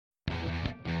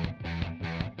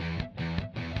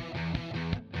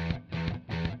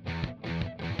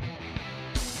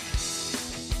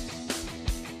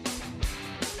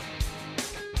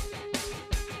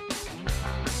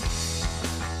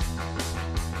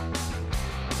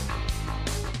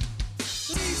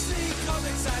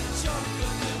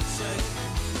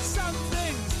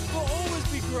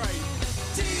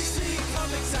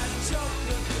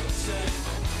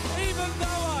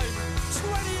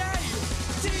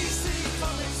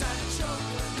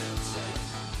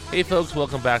Hey folks,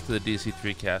 welcome back to the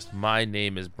DC3cast. My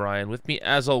name is Brian. With me,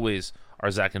 as always, are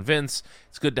Zach and Vince.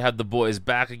 It's good to have the boys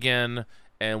back again,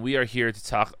 and we are here to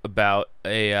talk about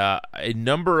a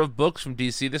number of books from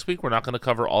DC this week. We're not going to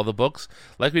cover all the books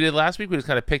like we did last week. We just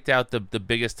kind of picked out the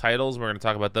biggest titles. We're going to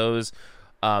talk about those.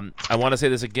 I want to say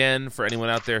this again for anyone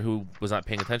out there who was not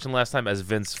paying attention last time, as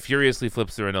Vince furiously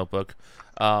flips through a notebook.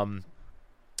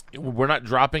 We're not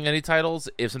dropping any titles.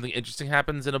 If something interesting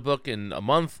happens in a book in a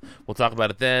month, we'll talk about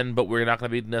it then, but we're not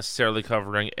going to be necessarily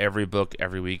covering every book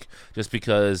every week, just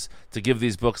because to give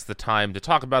these books the time to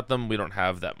talk about them, we don't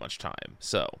have that much time.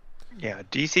 So, yeah,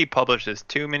 DC publishes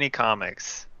too many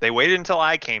comics. They waited until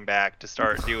I came back to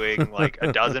start doing like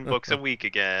a dozen books a week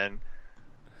again.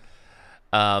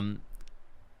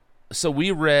 So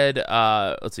we read,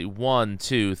 let's see, 1,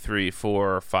 2, 3,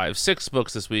 4, 5, 6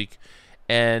 books this week.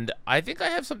 And I think I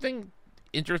have something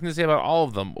interesting to say about all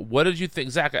of them. What did you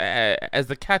think, Zach, as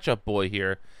the catch-up boy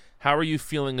here, how are you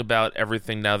feeling about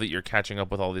everything now that you're catching up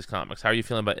with all these comics? How are you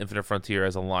feeling about Infinite Frontier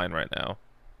as a line right now?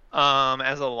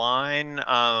 As a line,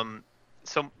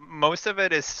 so most of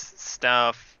it is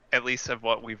stuff, at least of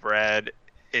what we've read,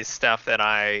 is stuff that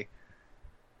I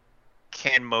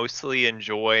can mostly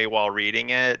enjoy while reading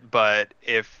it, but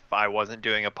if I wasn't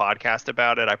doing a podcast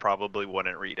about it, I probably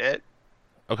wouldn't read it.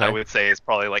 Okay. I would say it's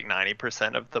probably like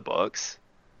 90% of the books.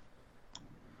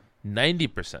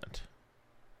 90%?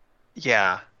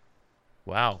 Yeah.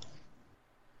 Wow.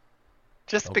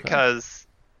 Just Okay. because,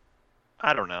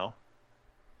 I don't know.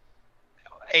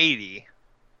 80.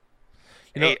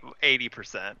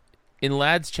 80%. In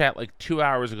Lad's chat like 2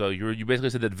 hours ago, you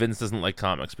basically said that Vince doesn't like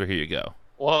comics, but here you go.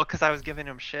 Well, because I was giving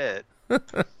him shit.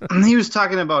 He was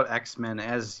talking about X-Men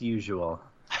as usual.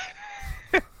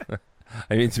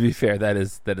 I mean, to be fair, that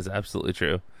is absolutely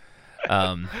true.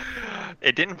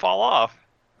 It didn't fall off.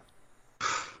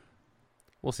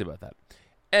 We'll see about that.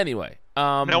 Anyway,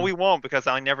 No, we won't, because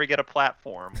I never get a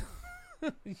platform.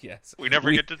 yes, We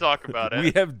never get to talk about it.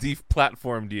 We have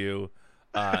deplatformed you,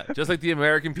 just like the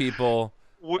American people.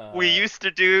 We used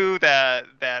to do that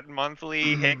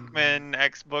monthly Hickman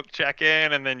X book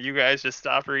check-in, and then you guys just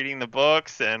stopped reading the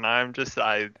books, and I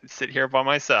sit here by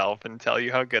myself and tell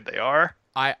you how good they are.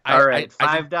 All right,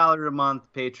 $5 a month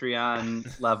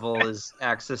Patreon level is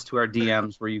access to our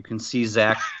DMs where you can see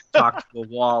Zach talk to a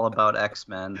wall about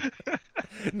X-Men.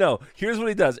 No, here's what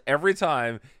he does. Every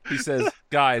time he says,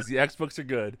 guys, the X books are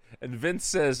good. And Vince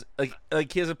says,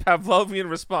 like he has a Pavlovian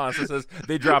response that says,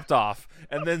 they dropped off.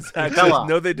 And then Zach says,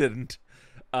 no, they didn't.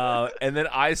 And then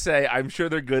I say, I'm sure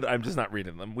they're good. I'm just not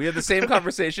reading them. We have the same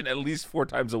conversation at least 4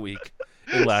 times a week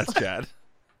in Last Chat.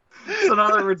 So in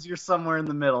other words, you're somewhere in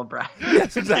the middle, Brian.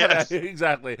 Yes, exactly. Yes.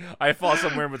 Exactly. I fall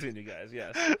somewhere in between you guys,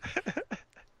 yes.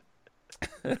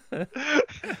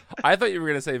 I thought you were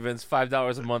going to say, Vince,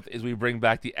 $5 a month is we bring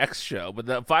back the X show, but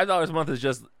the $5 a month is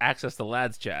just access to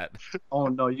Lads Chat. Oh,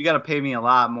 no, you got to pay me a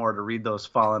lot more to read those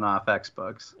fallen off X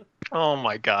books. Oh,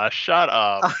 my gosh, shut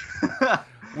up.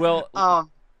 Well...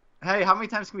 Hey, how many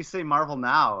times can we say Marvel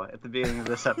Now at the beginning of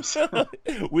this episode?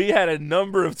 We had a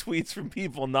number of tweets from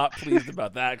people not pleased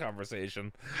about that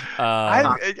conversation.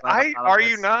 Are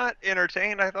you not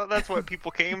entertained? I thought that's what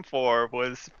people came for,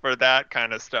 was for that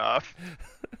kind of stuff.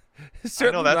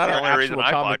 I know that's the only reason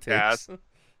I podcast.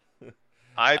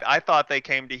 I thought they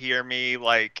came to hear me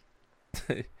like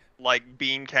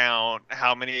bean count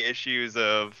how many issues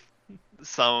of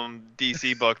some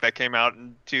DC book that came out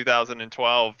in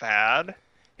 2012 had.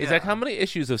 Is that how many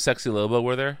issues of Sexy Lobo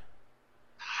were there?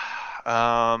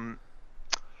 Okay,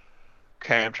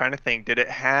 I'm trying to think. Did it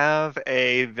have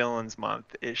a Villains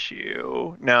Month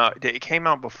issue? No, it came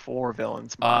out before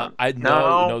Villains Month.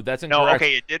 No, that's incorrect. No,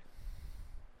 okay, it did.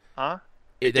 Huh?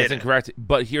 That's incorrect.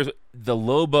 But here's the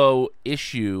Lobo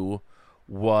issue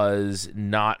was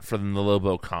not from the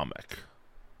Lobo comic.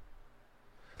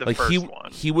 The first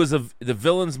one. He was the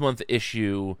Villains Month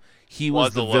issue. He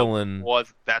was the villain.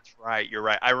 That's right. You're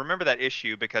right. I remember that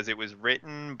issue because it was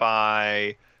written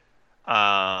by.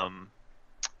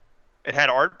 It had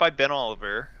art by Ben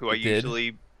Oliver, who I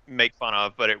usually make fun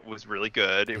of, but it was really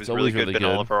good. It was really good Ben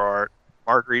Oliver art.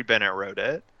 Marguerite Bennett wrote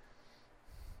it.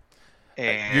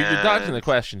 And you're dodging the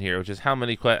question here, which is how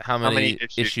many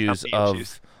issues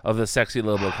of the Sexy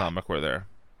Lobo comic were there?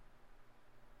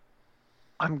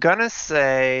 I'm gonna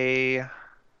say.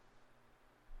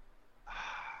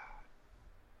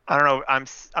 I don't know. I'm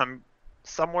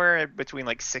somewhere between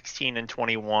like 16 and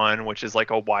 21, which is like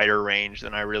a wider range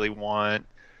than I really want.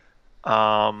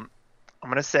 I'm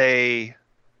gonna say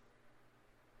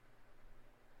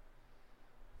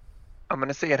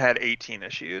it had 18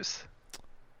 issues.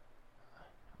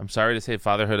 I'm sorry to say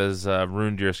fatherhood has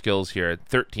ruined your skills here.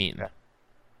 13.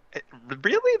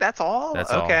 Really? That's all?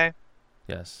 That's okay. all.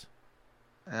 Yes.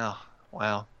 Oh,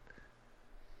 wow.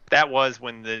 That was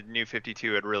when the New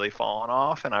 52 had really fallen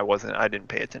off, and I didn't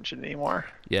pay attention anymore.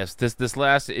 Yes, this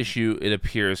last issue, it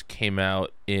appears, came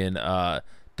out in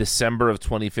December of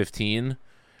 2015,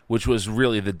 which was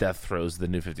really the death throes of the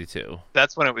New 52.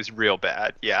 That's when it was real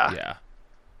bad. Yeah. Yeah.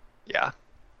 Yeah.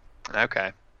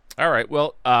 Okay. All right.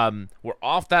 Well, we're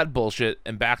off that bullshit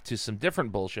and back to some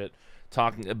different bullshit,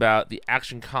 talking about the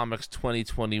Action Comics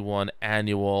 2021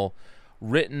 annual,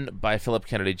 written by Philip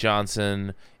Kennedy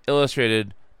Johnson,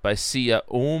 illustrated by Sia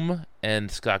and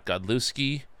Scott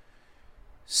Godlewski.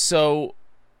 So,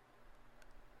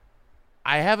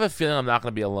 I have a feeling I'm not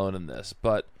going to be alone in this,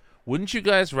 but wouldn't you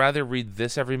guys rather read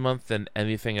this every month than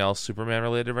anything else Superman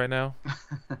related right now?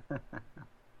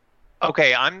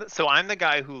 Okay, I'm the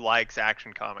guy who likes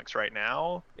Action Comics right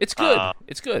now. It's good.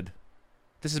 It's good.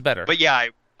 This is better. But yeah,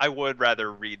 I would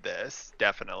rather read this,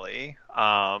 definitely.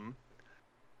 That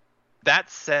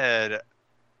said,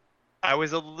 I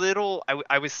was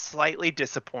I was slightly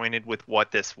disappointed with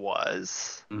what this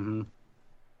was. Mm-hmm.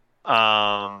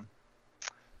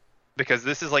 Because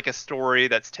this is like a story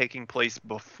that's taking place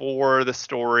before the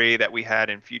story that we had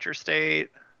in Future State.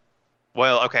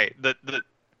 Well, okay, the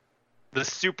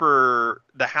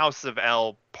House of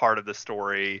L part of the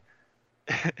story.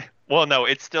 Well, no,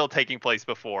 it's still taking place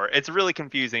before. It's really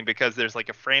confusing because there's like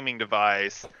a framing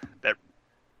device that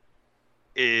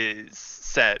is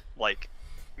set like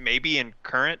maybe in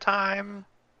current time.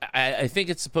 I think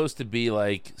it's supposed to be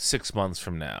like 6 months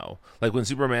from now, like when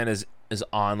Superman is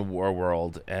on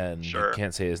Warworld and you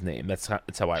can't say his name. That's how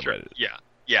I read it.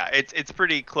 Yeah, it's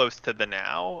pretty close to the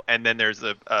now, and then there's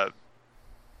a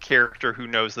character who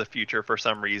knows the future for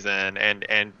some reason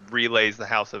and relays the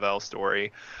House of L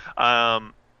story,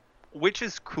 which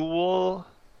is cool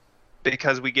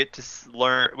because we get to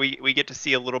learn we get to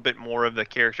see a little bit more of the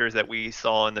characters that we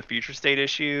saw in the Future State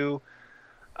issue.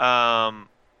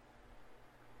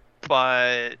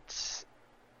 But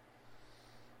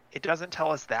it doesn't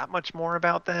tell us that much more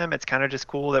about them. It's kind of just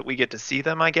cool that we get to see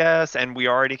them, I guess, and we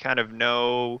already kind of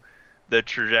know the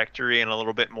trajectory and a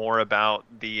little bit more about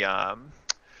the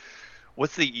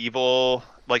what's the evil,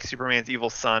 like Superman's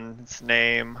evil son's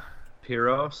name?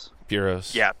 Pyros.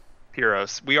 Yeah,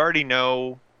 Pyros. We already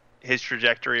know his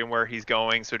trajectory and where he's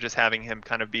going, so just having him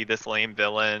kind of be this lame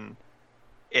villain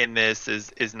in this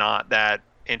is not that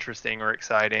interesting or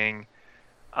exciting.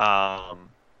 I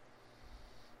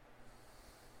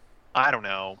don't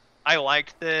know. I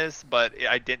liked this, but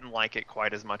I didn't like it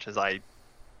quite as much as I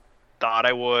thought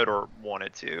I would or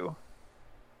wanted to.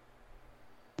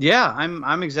 Yeah,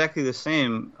 I'm exactly the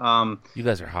same. You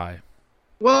guys are high.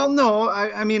 Well, no,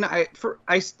 I mean,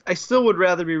 I still would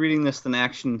rather be reading this than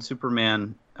Action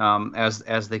Superman,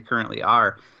 as they currently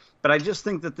are. But I just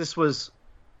think that this was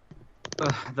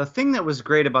the thing that was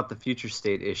great about the Future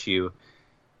State issue.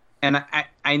 And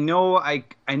I know I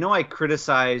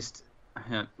criticized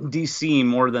DC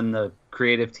more than the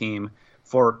creative team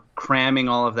for cramming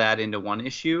all of that into one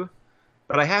issue,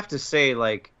 but I have to say,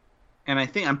 like, and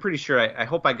I'm pretty sure I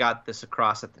hope I got this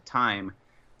across at the time,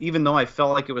 even though I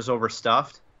felt like it was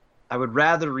overstuffed, I would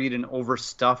rather read an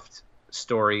overstuffed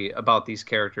story about these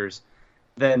characters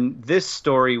than this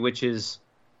story, which is,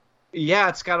 yeah,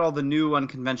 it's got all the new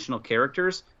unconventional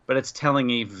characters, but it's telling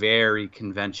a very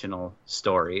conventional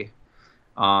story.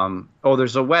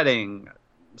 There's a wedding.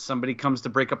 Somebody comes to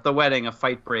break up the wedding. A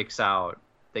fight breaks out.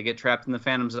 They get trapped in the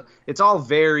Phantoms. It's all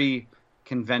very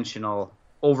conventional,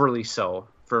 overly so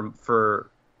for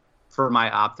my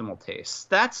optimal taste.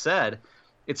 That said,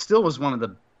 it still was one of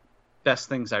the best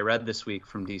things I read this week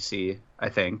from DC, I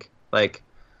think. Like,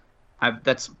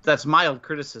 that's mild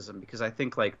criticism because I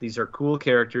think, like, these are cool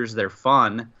characters. They're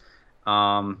fun.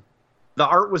 The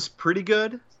art was pretty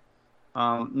good.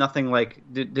 Nothing like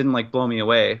didn't like blow me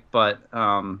away, but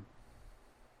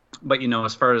you know,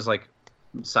 as far as like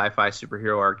sci-fi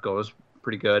superhero art goes,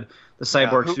 pretty good. The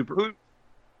Cyborg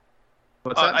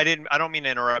What's that? I don't mean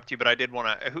to interrupt you, but I did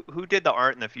want to. Who did the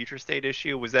art in the Future State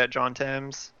issue? Was that John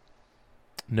Timms?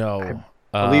 No,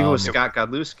 I believe it was Scott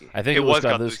Godlewski. I think it was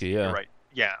Godlewski. Yeah. You're right.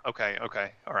 Yeah. Okay.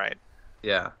 All right.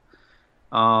 Yeah.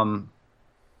 And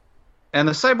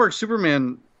the Cyborg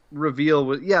Superman reveal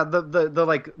was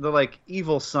the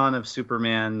evil son of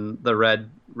Superman, the red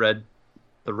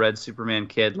Superman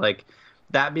kid, like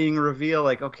that being a reveal,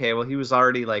 like, okay, well, he was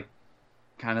already like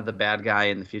kind of the bad guy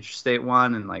in the Future State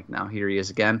one, and like now here he is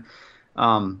again.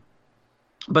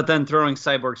 But then throwing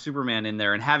Cyborg Superman in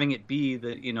there and having it be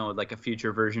the, you know, like a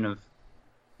future version of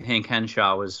Hank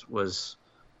Henshaw was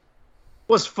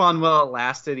fun while it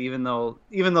lasted, even though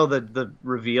the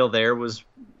reveal there was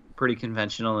pretty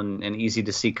conventional and easy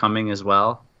to see coming as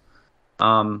well.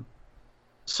 So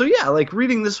yeah, like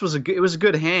reading this was it was a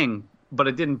good hang, but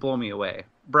it didn't blow me away.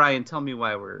 Brian, tell me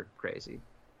why we're crazy.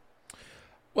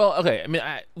 Well, okay. I mean,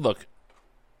 look.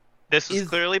 This is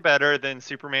clearly better than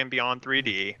Superman Beyond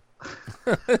 3D.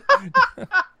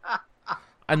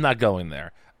 I'm not going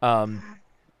there.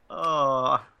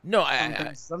 No,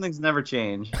 something's never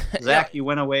changed. Zach, you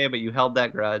went away, but you held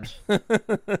that grudge.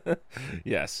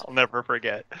 Yes, I'll never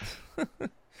forget.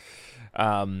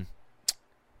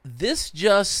 This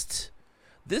just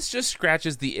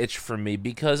scratches the itch for me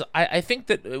because I think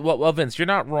that well, Vince, you're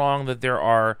not wrong that there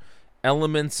are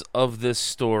elements of this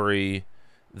story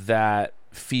that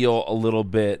feel a little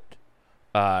bit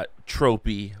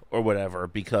tropey or whatever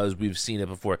because we've seen it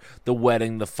before. The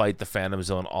wedding, the fight, the Phantom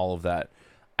Zone, all of that.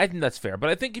 I think that's fair. But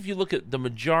I think if you look at the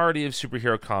majority of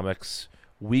superhero comics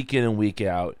week in and week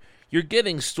out, you're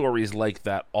getting stories like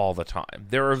that all the time.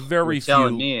 There are very few.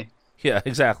 Telling me. Yeah,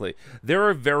 exactly. There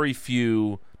are very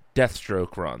few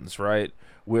Deathstroke runs, right?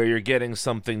 Where you're getting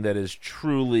something that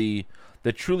truly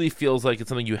feels like it's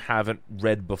something you haven't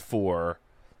read before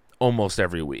almost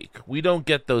every week. We don't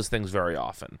get those things very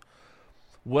often.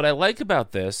 What I like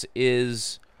about this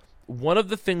is one of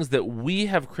the things that we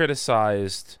have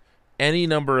criticized any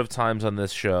number of times on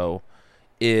this show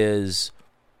is...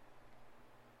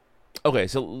 Okay,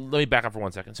 so let me back up for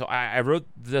 1 second. So I wrote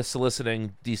the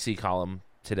soliciting DC column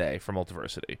today for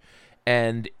Multiversity.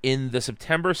 And in the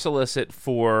September solicit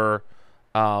for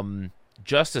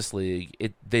Justice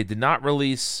League, they did not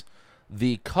release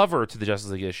the cover to the Justice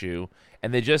League issue,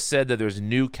 and they just said that there's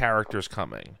new characters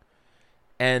coming.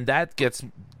 And that gets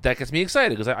me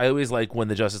excited because I always like when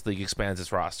the Justice League expands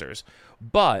its rosters.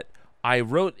 But I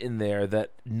wrote in there that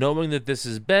knowing that this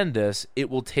is Bendis, it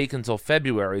will take until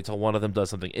February till one of them does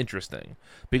something interesting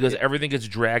because everything gets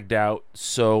dragged out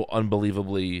so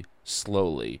unbelievably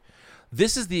slowly.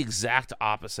 This is the exact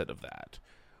opposite of that.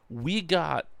 We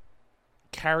got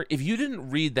if you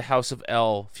didn't read the House of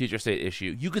L Future State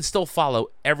issue, you could still follow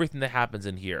everything that happens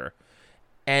in here.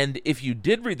 And if you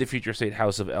did read the Future State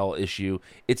House of L issue,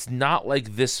 it's not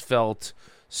like this felt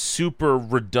super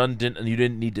redundant and you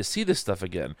didn't need to see this stuff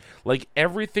again. Like,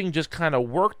 everything just kind of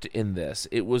worked in this.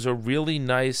 It was a really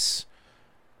nice...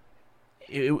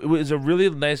 It was a really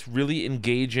nice, really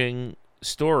engaging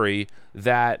story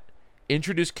that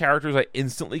introduced characters I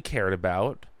instantly cared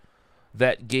about,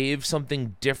 that gave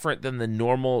something different than the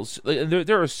normal...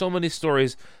 There are so many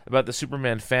stories about the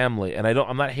Superman family, and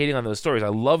I'm not hating on those stories. I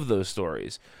love those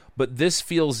stories. But this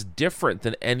feels different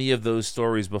than any of those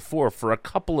stories before for a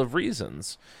couple of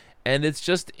reasons. And it's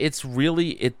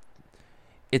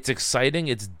exciting,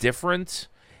 it's different,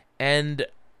 and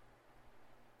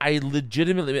I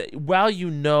legitimately...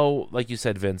 While like you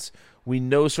said, Vince, we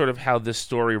know sort of how this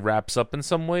story wraps up in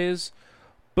some ways,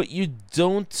 but you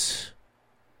don't...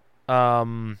 I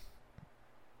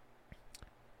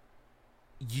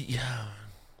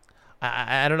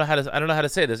don't know how to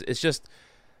say this. It's just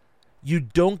you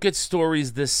don't get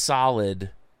stories this solid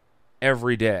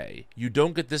every day. You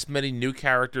don't get this many new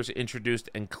characters introduced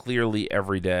and clearly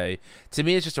every day. To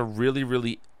me, it's just a really,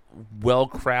 really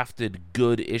well-crafted,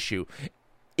 good issue.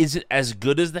 Is it as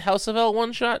good as the House of L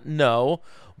one-shot? No,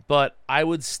 but I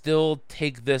would still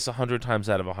take this 100 times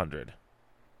out of 100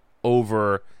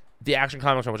 over the Action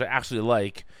Comics run, which I actually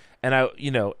like, and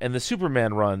and the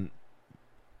Superman run,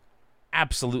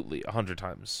 absolutely 100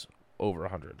 times over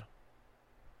 100.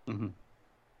 Mm-hmm.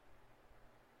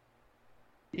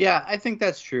 Yeah, I think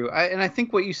that's true. And I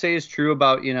think what you say is true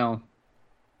about,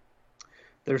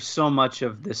 there's so much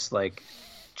of this like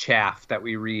chaff that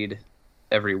we read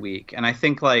every week, and I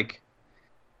think like,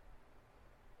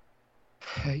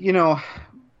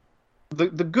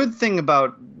 the good thing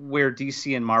about where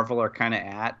DC and Marvel are kind of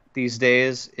at these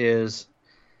days is,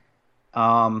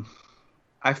 I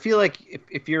feel like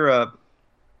if you're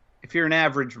an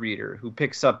average reader who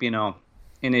picks up,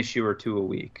 an issue or two a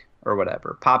week or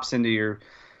whatever, pops into your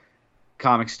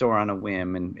comic store on a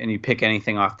whim and you pick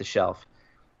anything off the shelf.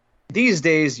 These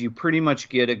days, you pretty much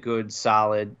get a good,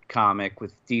 solid comic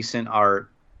with decent art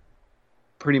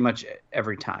pretty much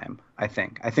every time, I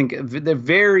think. I think they're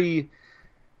very,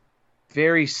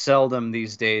 very seldom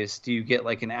these days do you get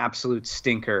like an absolute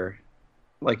stinker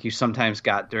like you sometimes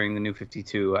got during the New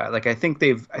 52. I think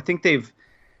they've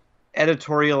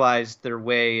editorialized their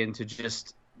way into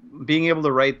just being able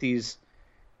to write these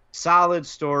solid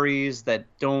stories that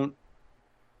don't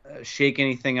shake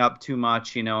anything up too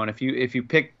much, and if you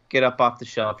pick it up off the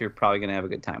shelf, you're probably going to have a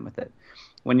good time with it.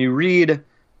 When you read,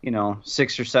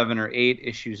 6 or 7 or 8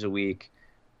 issues a week,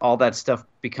 all that stuff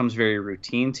becomes very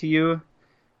routine to you.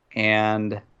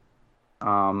 And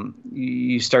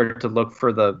You start to look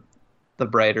for the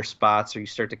brighter spots, or you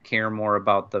start to care more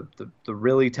about the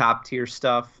really top tier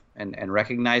stuff and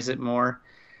recognize it more.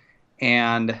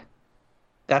 And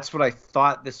that's what I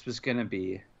thought this was going to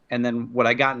be. And then what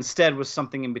I got instead was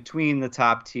something in between the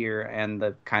top tier and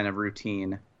the kind of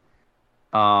routine.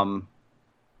 So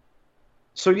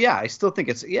yeah, I still think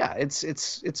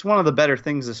it's one of the better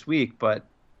things this week, but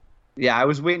yeah, I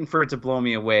was waiting for it to blow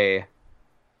me away.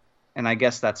 And I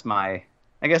guess that's my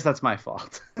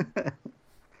fault.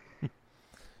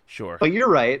 Sure. But you're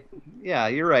right. Yeah,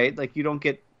 you're right. Like you don't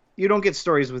get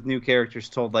stories with new characters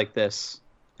told like this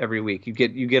every week. You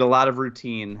get a lot of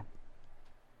routine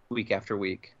week after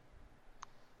week.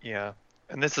 Yeah.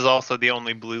 And this is also the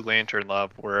only Blue Lantern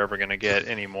love we're ever going to get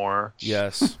anymore.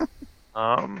 Yes.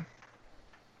 Again,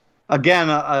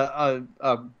 a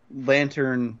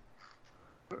lantern,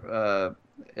 a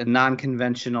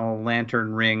non-conventional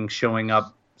lantern ring showing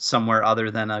up somewhere other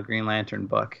than a Green Lantern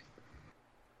book.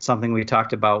 Something we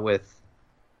talked about with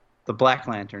the Black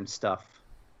Lantern stuff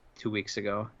 2 weeks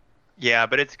ago. Yeah,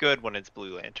 but it's good when it's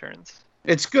Blue Lanterns.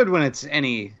 It's good when it's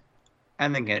any. I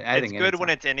think it's good when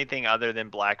it's anything other than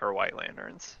Black or White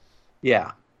Lanterns.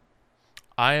 Yeah.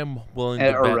 I am willing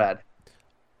to or bet. Red.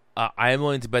 I am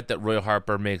willing to bet that Roy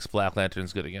Harper makes Black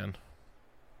Lanterns good again.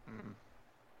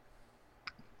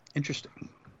 Interesting.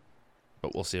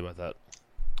 But we'll see about that.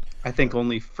 I think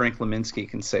only Frank Leminski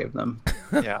can save them.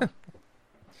 Yeah.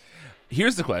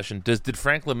 Here's the question: did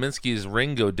Frank Leminski's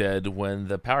ring go dead when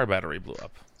the power battery blew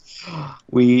up?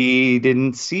 We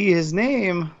didn't see his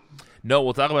name. No,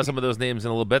 we'll talk about some of those names in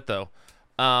a little bit, though.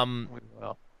 We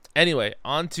will. Anyway,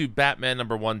 on to Batman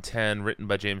number 110, written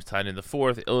by James Tynion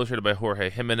IV, illustrated by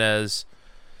Jorge Jimenez.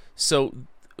 So,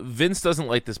 Vince doesn't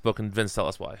like this book, and Vince, tell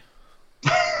us why.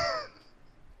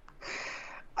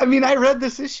 I mean, I read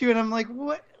this issue, and I'm like,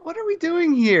 what are we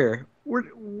doing here?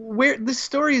 Where this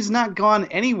story has not gone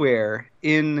anywhere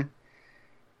in,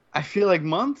 I feel like,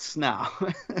 months now.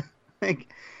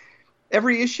 Like,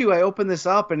 every issue I open this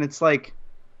up, and it's like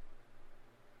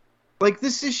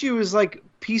this issue is like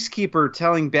Peacekeeper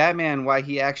telling Batman why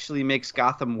he actually makes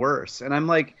Gotham worse. And I'm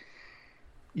like,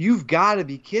 you've got to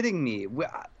be kidding me.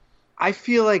 I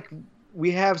feel like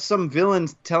we have some villain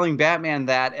telling Batman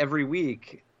that every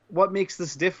week. What makes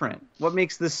this different? What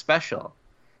makes this special?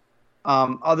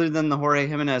 Other than the Jorge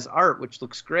Jimenez art, which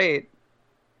looks great.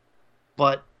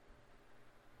 But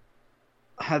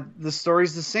the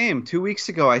story's the same. 2 weeks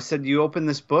ago, I said, you open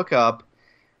this book up,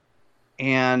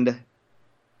 and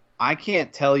I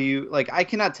cannot tell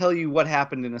you what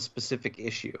happened in a specific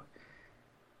issue.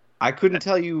 I couldn't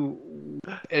tell you,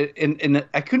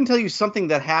 I couldn't tell you something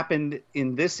that happened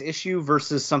in this issue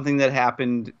versus something that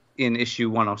happened in issue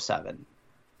 107.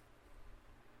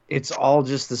 It's all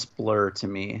just this blur to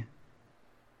me.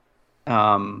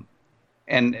 And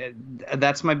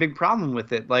that's my big problem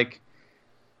with it. Like,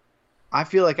 I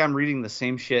feel like I'm reading the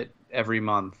same shit every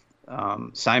month.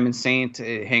 Simon Saint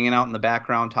hanging out in the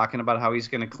background talking about how he's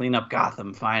going to clean up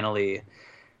Gotham finally.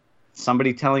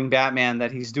 Somebody telling Batman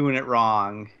that he's doing it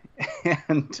wrong.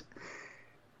 And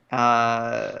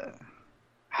I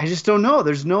just don't know.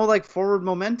 There's no like forward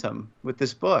momentum with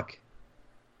this book.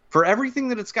 For everything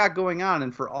that it's got going on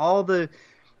and for all the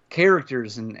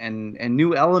characters and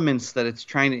new elements that it's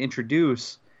trying to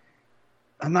introduce,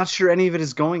 I'm not sure any of it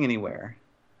is going anywhere.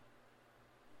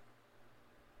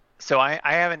 So I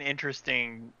have an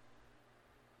interesting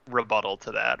rebuttal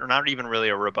to that, or not even really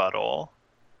a rebuttal,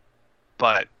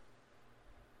 but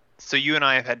so you and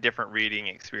I have had different reading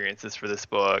experiences for this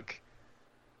book.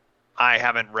 I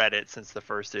haven't read it since the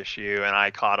first issue, and I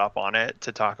caught up on it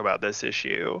to talk about this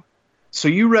issue. So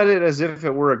you read it as if it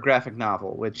were a graphic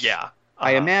novel, which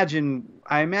I imagine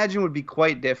would be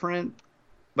quite different,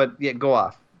 but yeah, go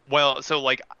off. Well, so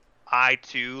like I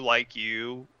too, like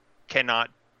you, cannot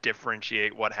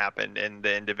differentiate what happened in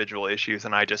the individual issues,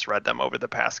 and I just read them over the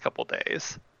past couple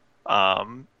days.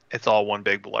 It's all one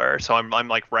big blur, so I'm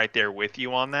like right there with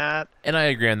you on that. And I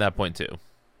agree on that point too.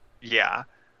 Yeah,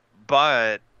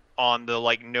 but on the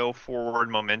like no forward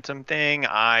momentum thing,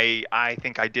 I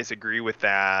think I disagree with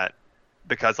that,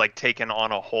 because like taken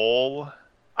on a whole,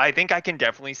 I think I can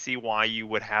definitely see why you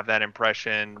would have that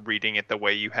impression reading it the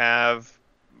way you have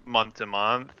month to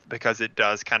month, because it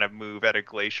does kind of move at a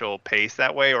glacial pace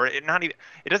that way, or it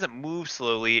doesn't move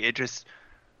slowly, it just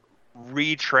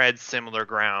retreads similar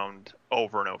ground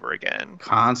over and over again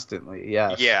constantly.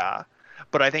 Yeah,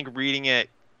 but I think reading it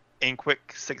in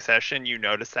quick succession, you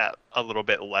notice that a little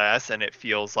bit less, and it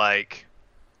feels like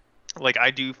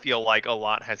I do feel like a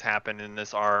lot has happened in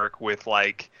this arc with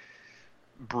like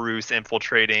Bruce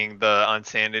infiltrating the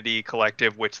Unsanity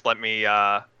Collective, which let me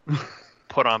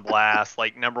put on blast,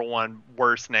 like #1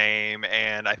 worst name,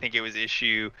 and I think it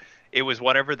was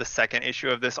whatever the second issue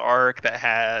of this arc that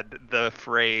had the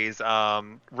phrase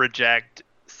reject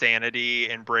sanity,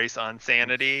 embrace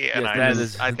unsanity, and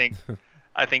yes, I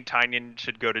think Tynion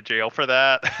should go to jail for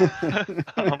that.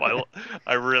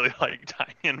 I really like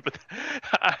Tynion, but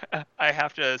I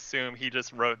have to assume he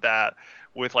just wrote that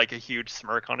with like a huge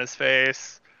smirk on his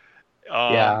face.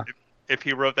 Yeah. If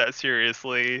he wrote that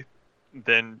seriously,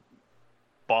 then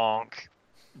bonk,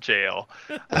 jail.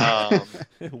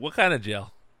 What kind of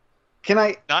jail?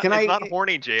 It's not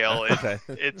horny jail.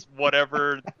 It's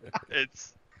whatever.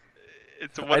 It's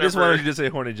whatever. I just wanted you to say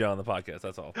horny jail on the podcast.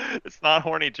 That's all. It's not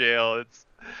horny jail. It's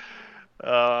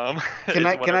Can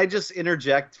I just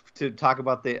interject to talk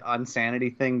about the unsanity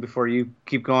thing before you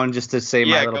keep going, just to say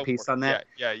my little piece on that?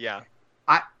 Yeah.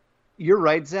 You're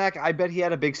right, Zach. I bet he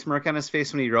had a big smirk on his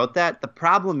face when he wrote that. The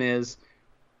problem is,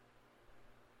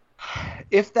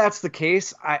 if that's the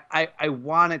case, I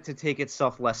want it to take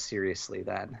itself less seriously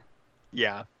then.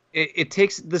 Yeah. It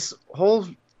takes, this whole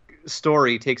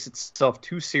story takes itself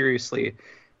too seriously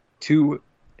to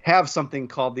have something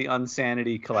called the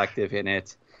Unsanity Collective in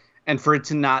it, and for it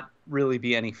to not really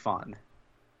be any fun.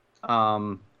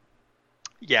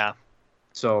 Yeah.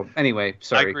 So anyway,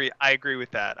 sorry. I agree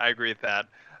with that.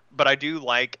 But I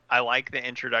like the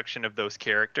introduction of those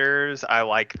characters. I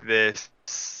like this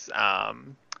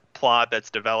plot that's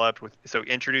developed so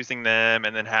introducing them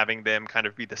and then having them kind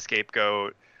of be the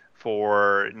scapegoat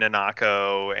for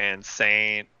Nanako and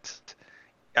Saint,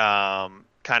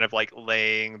 kind of like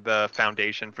laying the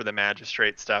foundation for the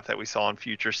magistrate stuff that we saw in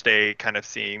Future State, kind of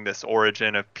seeing this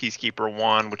origin of Peacekeeper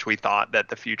 1, which we thought that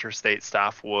the Future State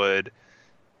stuff would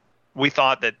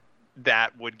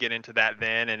get into that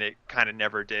then, and it kind of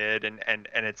never did, and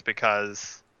it's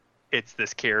because it's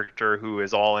this character who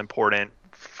is all important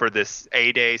for this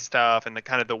A-Day stuff and the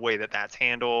kind of the way that that's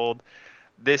handled.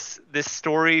 This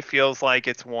story feels like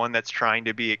it's one that's trying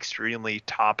to be extremely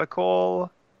topical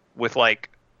with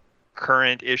like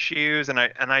current issues, and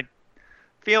I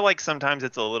feel like sometimes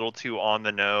it's a little too on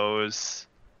the nose,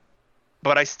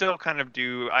 but I still kind of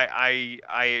do. I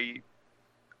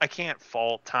can't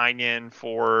fault Tynion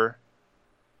for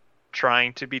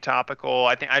trying to be topical.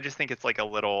 I just think it's like a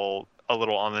little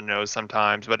on the nose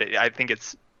sometimes, but I think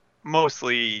it's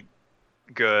mostly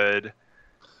good.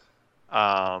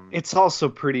 It's also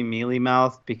pretty mealy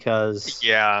mouthed because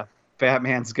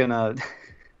Batman's gonna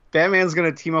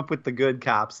team up with the good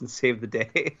cops and save the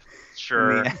day.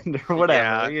 Sure. In the end, or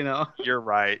whatever, you know. You're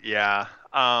right. Yeah.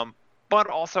 But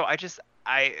also I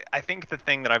think the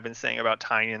thing that I've been saying about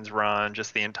Tynion's run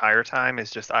just the entire time is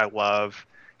just I love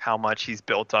how much he's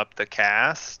built up the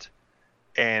cast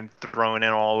and thrown in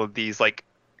all of these like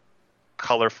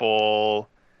colorful,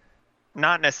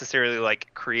 not necessarily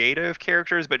like creative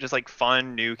characters, but just like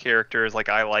fun new characters. Like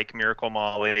I like Miracle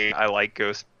Molly, I like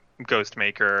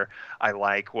Ghostmaker, I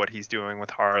like what he's doing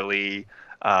with Harley.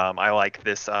 I like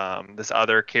this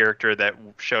other character that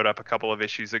showed up a couple of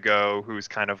issues ago, who's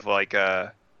kind of like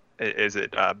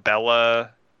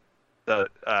Bella, the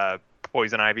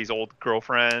Poison Ivy's old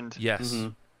girlfriend? Yes. Mm-hmm.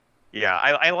 Yeah,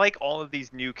 I like all of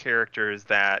these new characters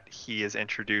that he is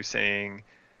introducing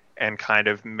and kind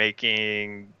of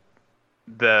making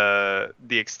the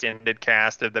extended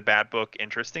cast of the Bat Book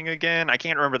interesting again. I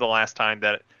can't remember the last time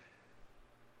that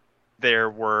there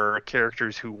were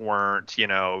characters who weren't,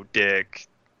 Dick,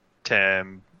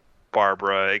 Tim,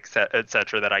 Barbara,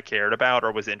 etc. that I cared about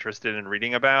or was interested in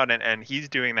reading about, and he's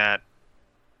doing that,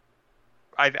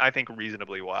 I think,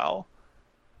 reasonably well.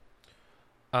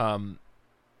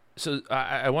 So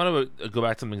I want to go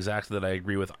back to something exactly that I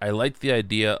agree with. I like the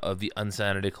idea of the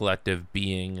Unsanity Collective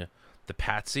being the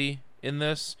patsy in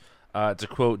this. To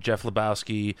quote Jeff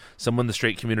Lebowski, someone the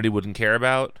straight community wouldn't care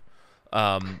about.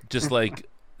 Just like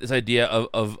this idea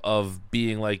of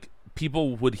being like,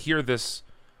 people would hear that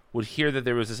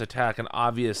there was this attack and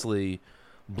obviously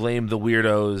blame the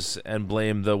weirdos and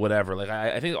blame the whatever. Like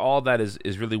I think all that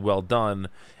is really well done,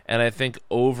 and I think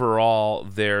overall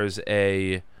there's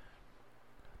a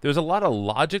lot of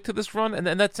logic to this run,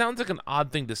 and that sounds like an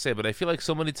odd thing to say, but I feel like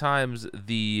so many times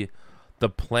the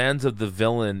plans of the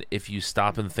villain, if you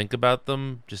stop and think about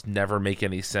them, just never make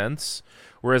any sense.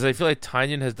 Whereas I feel like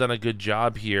Tynion has done a good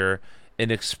job here in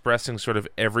expressing sort of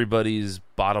everybody's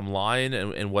bottom line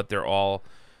and what they're all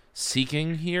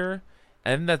seeking here,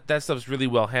 and that stuff's really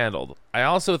well handled. I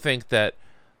also think that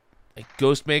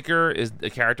Ghostmaker is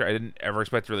a character I didn't ever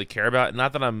expect to really care about.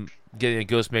 Not that I'm getting a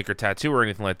Ghostmaker tattoo or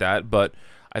anything like that, but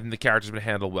I think the character's been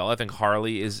handled well. I think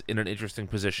Harley is in an interesting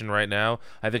position right now.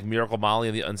 I think Miracle Molly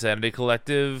and the Unsanity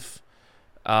Collective,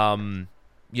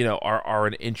 are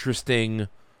an interesting.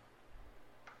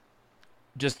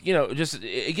 Just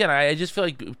again, I just feel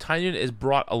like Tynion has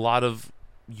brought a lot of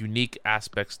unique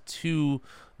aspects to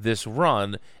this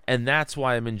run, and that's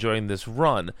why I'm enjoying this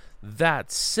run.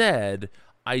 That said,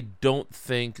 I don't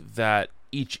think that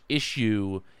each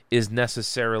issue is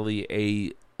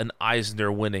necessarily an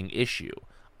Eisner winning issue.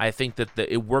 I think that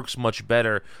it works much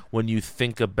better when you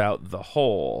think about the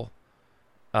whole.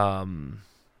 I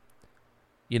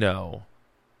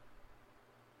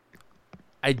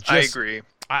agree.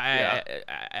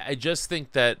 I just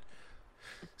think that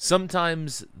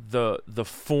sometimes the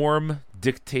form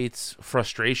dictates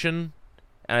frustration,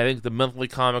 and I think the monthly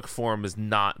comic form is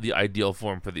not the ideal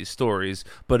form for these stories,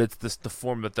 but it's the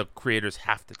form that the creators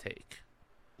have to take.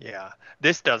 Yeah,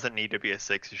 this doesn't need to be a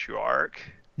 6-issue arc.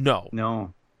 No.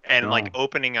 And like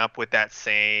opening up with that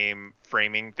same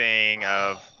framing thing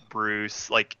of Bruce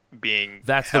like being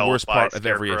that's the worst part of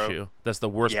every issue. That's the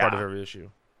worst part of every issue.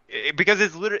 Because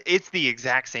it's the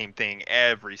exact same thing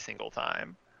every single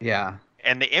time. Yeah.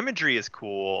 And the imagery is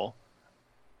cool.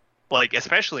 Like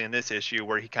especially in this issue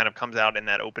where he kind of comes out in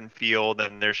that open field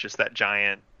and there's just that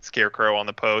giant scarecrow on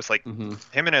the post. Like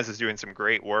Jimenez is doing some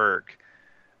great work,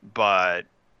 but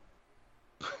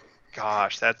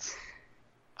gosh,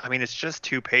 it's just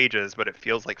 2 pages, but it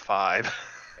feels like 5.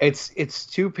 It's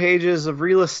 2 pages of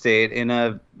real estate in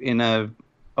a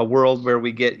world where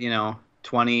we get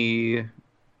 20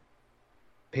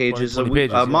 pages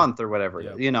a month or whatever,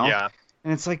 Yeah.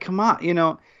 And it's like, come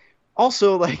on,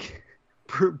 Also, like,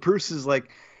 Bruce is like,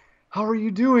 how are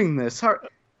you doing this?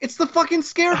 It's the fucking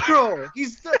Scarecrow.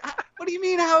 What do you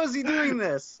mean? How is he doing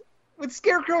this with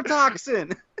Scarecrow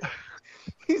toxin?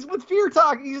 He's with fear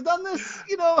toxin. He's done this,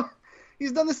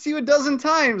 He's done this to you a dozen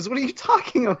times. What are you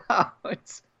talking about?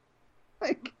 It's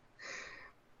like,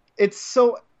 it's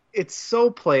so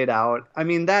played out. I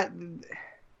mean, that.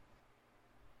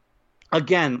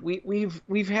 Again,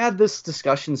 we've had this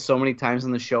discussion so many times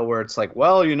on the show where it's like,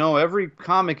 well, every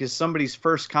comic is somebody's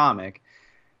first comic.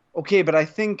 Okay, but I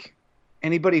think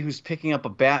anybody who's picking up a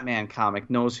Batman comic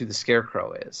knows who the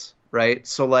Scarecrow is, right?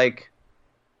 So, like,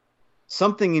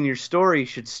 something in your story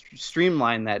should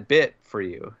streamline that bit for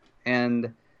you.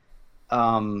 And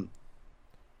I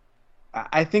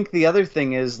think the other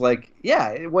thing is, like,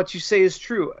 yeah, what you say is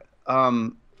true.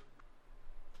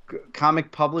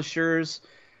 Comic publishers,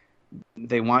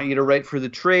 they want you to write for the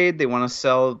trade. They want to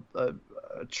sell a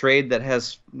trade that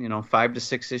has 5 to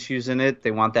 6 issues in it.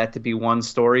 They want that to be one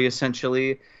story,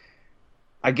 essentially.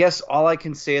 I guess all I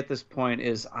can say at this point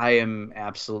is I am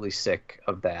absolutely sick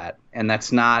of that, and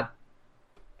that's not.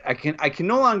 I can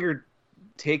no longer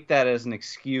take that as an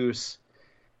excuse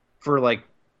for like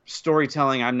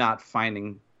storytelling I'm not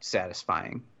finding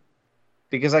satisfying,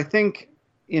 because I think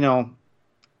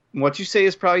what you say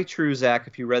is probably true, Zach.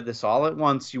 If you read this all at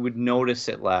once, you would notice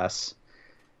it less.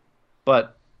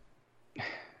 But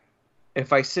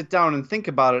if I sit down and think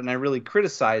about it and I really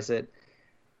criticize it,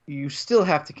 you still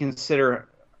have to consider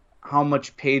how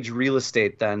much page real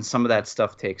estate then some of that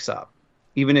stuff takes up,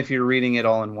 even if you're reading it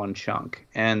all in one chunk.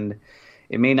 And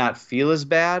it may not feel as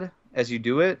bad as you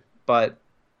do it, but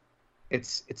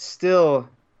it's still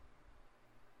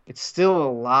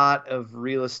a lot of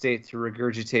real estate to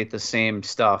regurgitate the same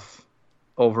stuff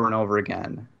over and over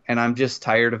again. And I'm just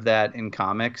tired of that in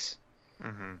comics.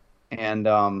 Mm-hmm. And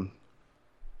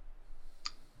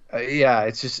yeah,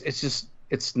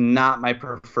 it's not my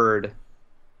preferred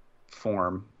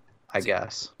form, I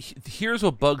guess. Here's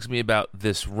what bugs me about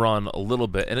this run a little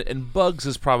bit, and bugs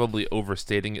is probably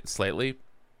overstating it slightly,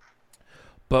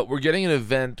 but we're getting an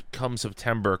event come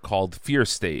September called Fear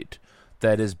State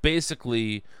that is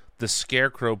basically the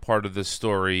Scarecrow part of the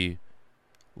story,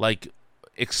 like,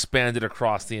 expanded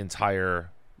across the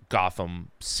entire Gotham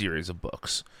series of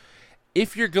books.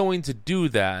 If you're going to do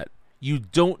that, you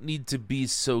don't need to be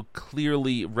so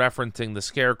clearly referencing the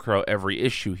Scarecrow every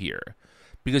issue here,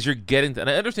 because you're getting to, and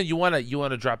I understand you want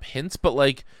to drop hints, but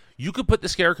like, you could put the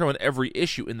Scarecrow in every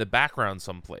issue in the background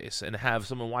someplace and have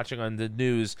someone watching on the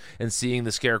news and seeing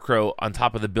the Scarecrow on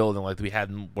top of the building like we had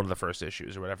in one of the first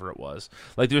issues or whatever it was.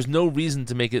 Like, there's no reason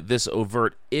to make it this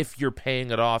overt if you're paying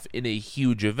it off in a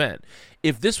huge event.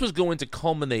 If this was going to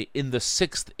culminate in the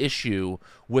 6th issue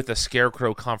with a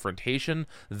Scarecrow confrontation,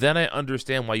 then I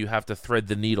understand why you have to thread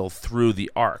the needle through the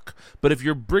arc. But if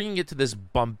you're bringing it to this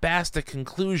bombastic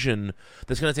conclusion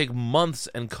that's going to take months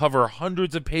and cover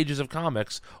hundreds of pages of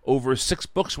comics over 6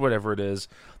 books, whatever it is,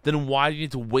 then why do you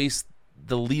need to waste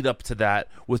the lead up to that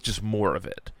with just more of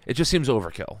it? It just seems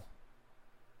overkill.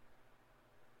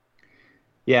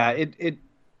 Yeah,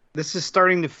 this is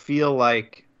starting to feel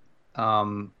like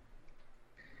the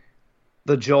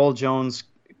Joel Jones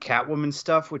Catwoman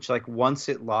stuff, which like once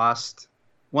it lost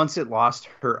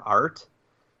her art,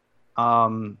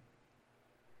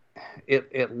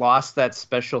 it lost that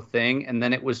special thing, and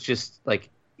then it was just like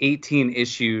 18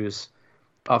 issues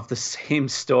of the same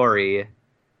story.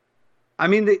 I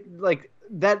mean, like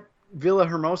that Villa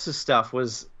Hermosa stuff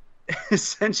was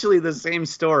essentially the same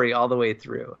story all the way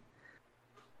through,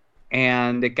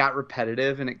 and it got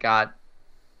repetitive and it got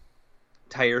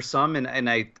tiresome, and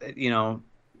I,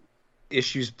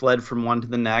 issues bled from one to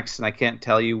the next, and I can't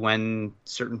tell you when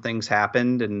certain things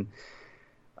happened, and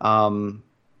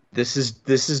this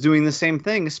is doing the same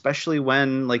thing, especially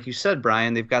when, like you said,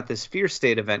 Brian, they've got this Fear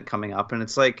State event coming up, and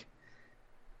it's like,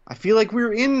 I feel like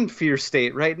we're in Fear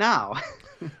State right now.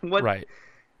 Right.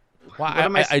 Well, what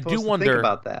am I supposed to think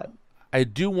about that? I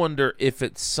do wonder if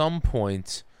at some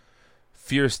point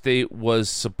Fear State was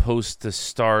supposed to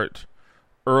start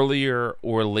earlier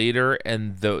or later,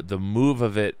 and the move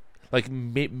of it, like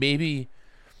maybe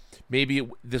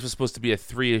this was supposed to be a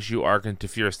 3-issue arc into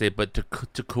Fear State, but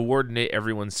to coordinate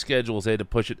everyone's schedules, they had to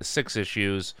push it to 6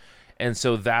 issues, and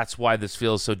so that's why this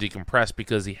feels so decompressed,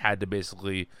 because he had to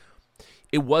basically,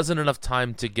 it wasn't enough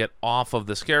time to get off of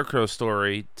the Scarecrow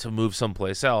story to move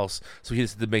someplace else, so he had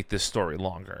to make this story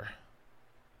longer.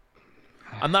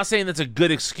 I'm not saying that's a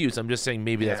good excuse. I'm just saying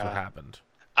maybe that's what happened.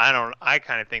 I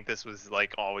kind of think this was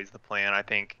like always the plan. I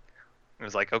think it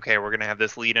was like, okay, we're gonna have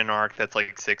this lead-in arc that's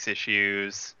like 6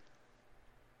 issues,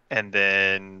 and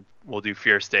then we'll do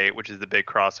Fear State, which is the big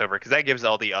crossover, because that gives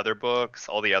all the other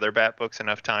Bat books,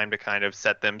 enough time to kind of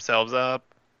set themselves up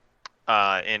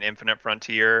in Infinite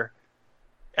Frontier,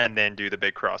 and then do the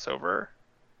big crossover.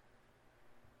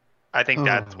 I think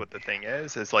that's what the thing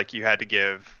is like you had to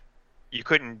give. You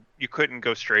couldn't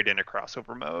go straight into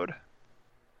crossover mode.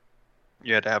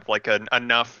 You had to have like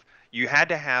enough. You had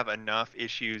to have enough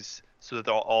issues so that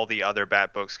all the other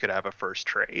Bat books could have a first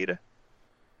trade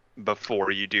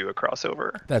before you do a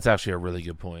crossover. That's actually a really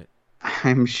good point.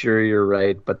 I'm sure you're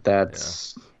right, but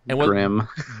that's grim.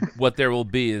 What there will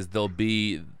be is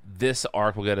this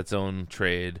arc will get its own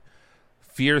trade.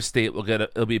 Fear State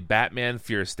it'll be Batman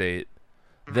Fear State.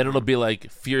 Then it'll be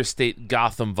like Fear State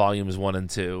Gotham Volumes 1 and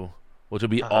 2, which will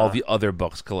be all the other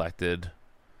books collected.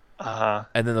 And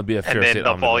then there'll be a Fear State And then the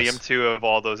omnibus. Volume 2 of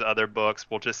all those other books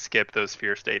will just skip those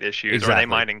Fear State issues. Exactly. Or they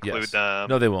might include them.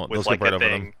 No, they won't. With They'll like skip right a over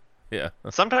thing. them. Yeah.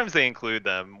 Sometimes they include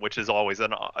them, which is always a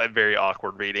very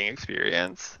awkward reading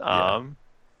experience.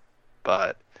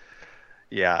 But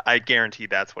yeah, I guarantee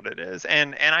that's what it is.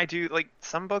 And I do, like,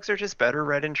 some books are just better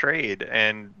read in trade,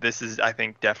 and this is, I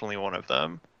think, definitely one of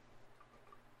them.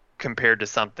 Compared to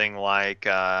something like,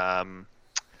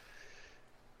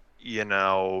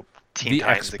 Teen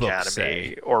Titans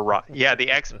Academy or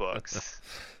the X books.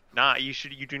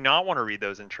 You do not want to read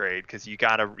those in trade, because you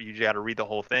gotta read the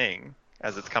whole thing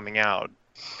as it's coming out,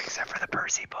 except for the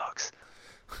Percy books.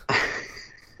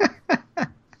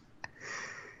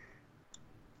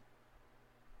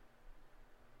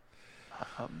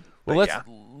 Well,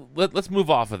 let's move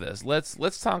off of this.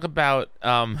 Let's talk about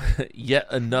yet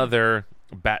another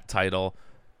Bat title,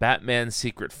 Batman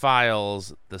Secret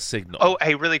Files: The Signal. Oh,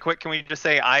 hey, really quick, can we just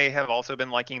say I have also been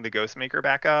liking the Ghostmaker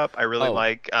backup. I really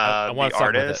like I the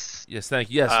artist. Yes, thank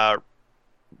you. Yes,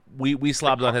 we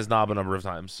slobbed on his knob a number of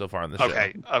times so far in the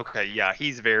show. Okay, yeah,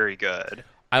 he's very good.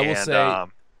 I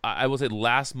will say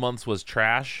last month's was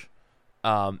trash.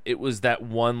 It was that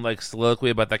one like soliloquy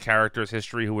about the character's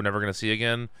history who we're never going to see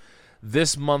again.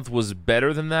 This month was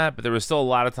better than that, but there was still a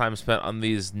lot of time spent on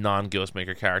these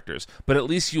non-Ghostmaker characters. But at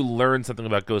least you learned something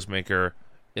about Ghostmaker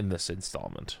in this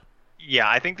installment. Yeah,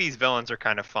 I think these villains are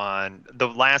kind of fun. The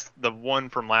one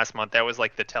from last month, that was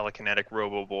like the telekinetic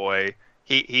Robo Boy.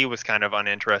 He was kind of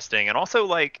uninteresting, and also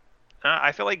like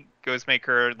I feel like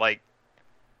Ghostmaker like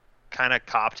kind of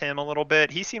copped him a little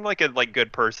bit. He seemed like a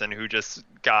good person who just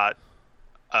got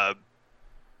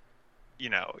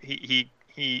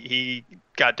he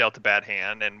got dealt a bad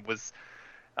hand and was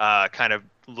kind of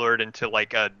lured into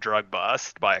like a drug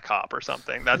bust by a cop or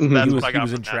something. That's what I got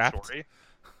from that story.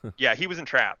 Yeah, he was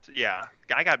entrapped. Yeah,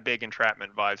 I got big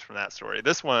entrapment vibes from that story.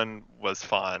 This one was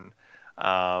fun.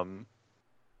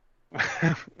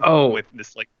 With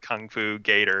this like kung fu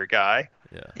gator guy.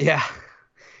 Yeah.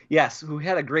 Yes, who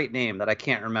had a great name that I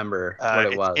can't remember what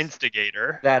it was.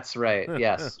 Instigator. That's right.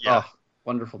 Yes. Yeah. Oh,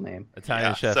 wonderful name.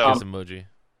 Italian chef kiss emoji.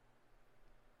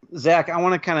 Zach, I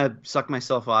want to kind of suck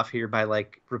myself off here by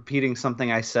like repeating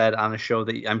something I said on a show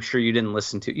that I'm sure you didn't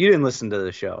listen to. You didn't listen to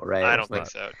the show, right? I don't think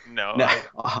so. No,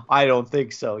 I don't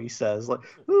think so. He says, like,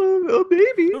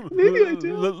 maybe I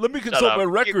do. Let me consult my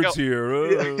records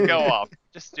here. Go off.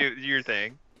 Just do your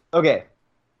thing. Okay.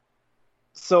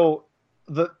 So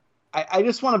I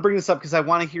just want to bring this up because I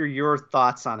want to hear your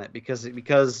thoughts on it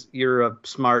because you're a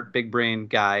smart, big brain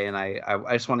guy, and I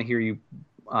just want to hear you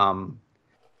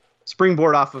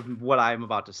springboard off of what I'm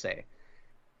about to say.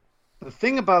 The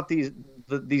thing about these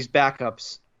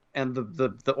backups and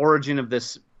the origin of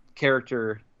this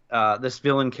character, this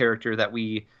villain character that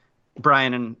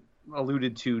Brian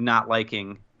alluded to not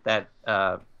liking that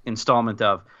installment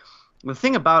of. The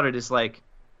thing about it is, like,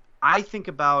 I think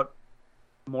about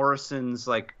Morrison's,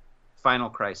 like, Final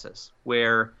Crisis,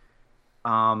 where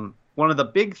one of the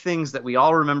big things that we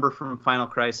all remember from Final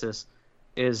Crisis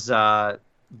is now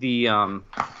I'm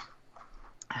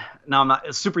not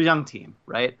a Super Young Team,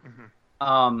 right?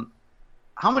 Mm-hmm.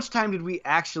 How much time did we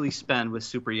actually spend with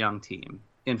Super Young Team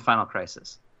in Final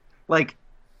Crisis? Like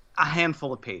a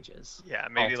handful of pages. Yeah,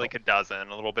 maybe like a dozen,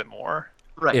 a little bit more.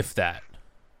 Right. If that.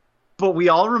 But we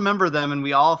all remember them and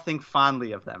we all think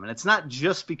fondly of them. And it's not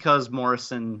just because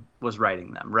Morrison was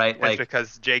writing them, right? It's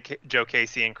because Joe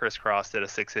Casey and Chris Cross did a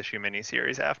 6-issue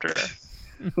miniseries after.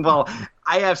 Well,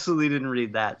 I absolutely didn't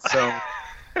read that. So,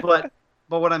 but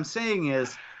what I'm saying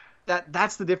is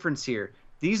that's the difference here.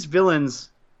 These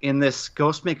villains in this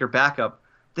Ghostmaker backup,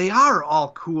 they are all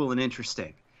cool and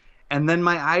interesting. And then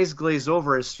my eyes glaze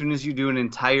over as soon as you do an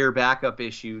entire backup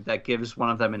issue that gives one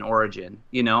of them an origin,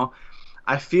 you know?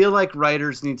 I feel like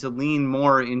writers need to lean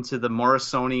more into the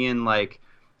Morrisonian, like,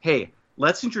 hey,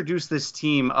 let's introduce this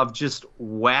team of just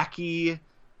wacky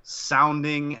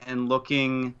sounding and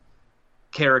looking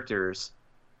characters,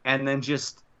 and then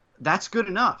just that's good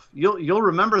enough. You'll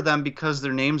remember them because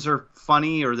their names are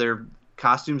funny or their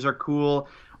costumes are cool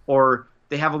or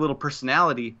they have a little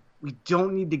personality. We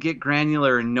don't need to get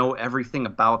granular and know everything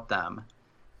about them.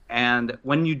 And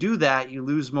when you do that, you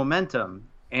lose momentum.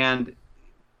 And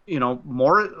you know,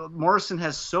 Morrison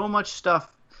has so much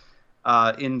stuff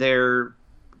in their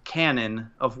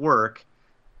canon of work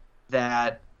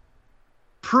that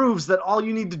proves that all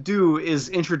you need to do is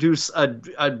introduce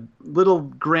a little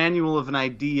granule of an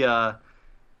idea,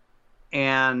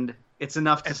 and it's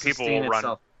enough to sustain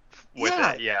itself. With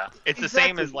it, yeah. It's exactly the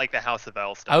same as like the House of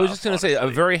L stuff. I was just going to say, a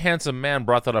very handsome man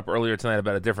brought that up earlier tonight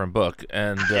about a different book,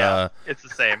 and yeah, it's the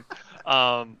same.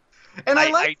 And I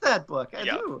like that book. I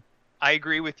do. I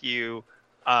agree with you.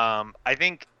 I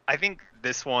think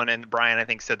this one, and Brian I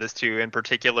think said this too, in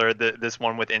particular, this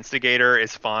one with Instigator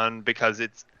is fun because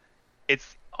it's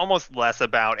almost less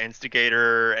about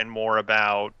Instigator and more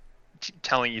about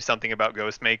telling you something about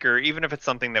Ghostmaker, even if it's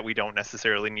something that we don't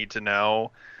necessarily need to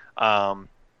know.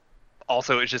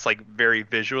 Also, it's just like very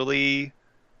visually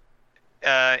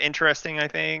interesting, I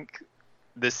think,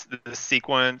 this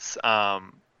sequence.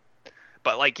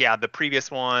 But like, yeah, the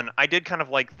previous one, I did kind of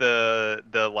like the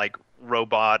like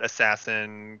robot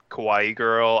assassin kawaii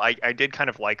girl. I did kind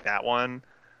of like that one.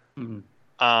 Mm-hmm.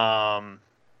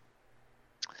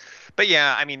 But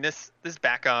yeah, I mean, this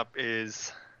backup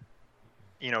is,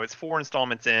 you know, it's 4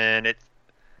 installments in.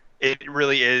 It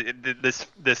really is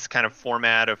this kind of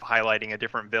format of highlighting a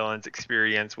different villain's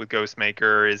experience with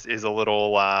Ghostmaker is a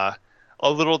little.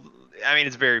 I mean,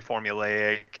 it's very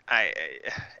formulaic.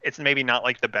 It's maybe not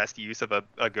like the best use of a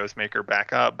Ghostmaker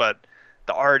backup, but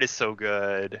the art is so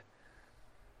good,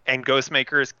 and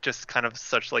Ghostmaker is just kind of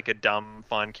such like a dumb,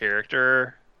 fun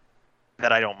character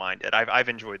that I don't mind it. I've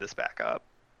enjoyed this backup.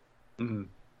 Mm-hmm.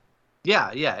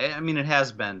 Yeah. I mean, it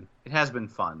has been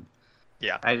fun.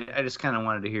 Yeah. I just kind of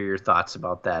wanted to hear your thoughts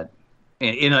about that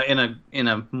in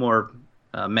a more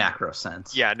macro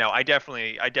sense. Yeah. No, I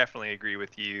definitely agree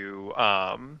with you.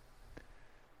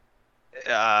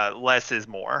 Less is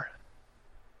more.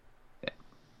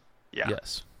 Yeah.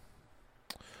 Yes.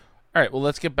 All right. Well,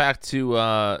 let's get back to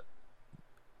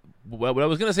what I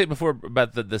was going to say before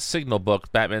about the Signal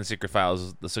book, Batman Secret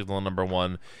Files, the Signal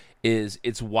 #1, is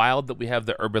it's wild that we have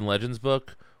the Urban Legends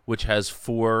book, which has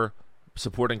 4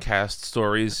 supporting cast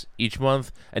stories each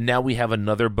month, and now we have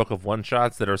another book of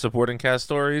one-shots that are supporting cast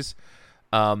stories.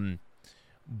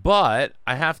 But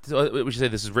I have to, we should say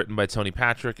this is written by Tony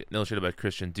Patrick and illustrated by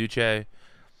Christian Duce.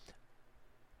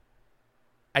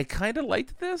 I kind of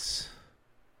liked this.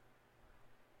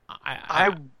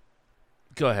 I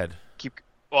go ahead. Keep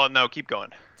going.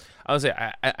 I would say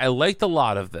I liked a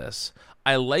lot of this.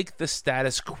 I like the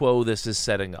status quo this is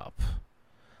setting up.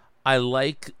 I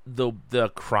like the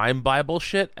crime Bible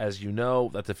shit, as you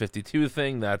know. That's a 52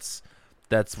 thing. That's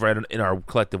right in our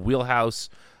collective wheelhouse.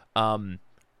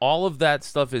 All of that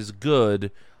stuff is good.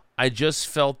 I just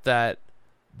felt that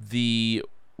the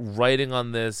writing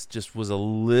on this just was a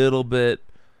little bit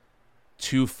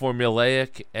too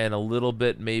formulaic and a little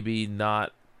bit maybe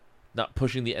not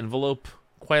pushing the envelope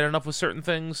quite enough with certain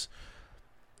things.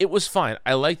 it was fine.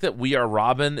 I like that We Are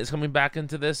Robin is coming back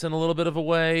into this in a little bit of a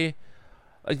way.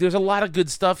 Like, there's a lot of good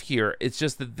stuff here. It's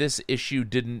just that this issue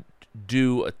didn't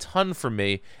do a ton for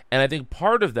me, and I think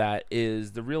part of that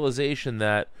is the realization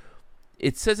that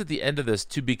it says at the end of this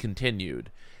to be continued,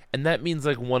 and that means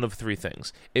like one of three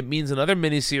things. It means another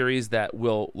miniseries that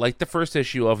will like the first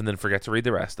issue of and then forget to read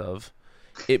the rest of.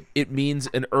 It means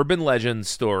an urban legend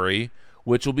story,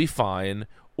 which will be fine,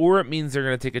 or it means they're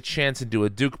going to take a chance and do a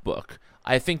Duke book.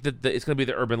 I think that it's going to be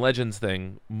the urban legends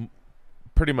thing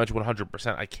pretty much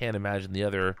 100%. I can't imagine the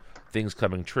other things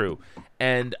coming true.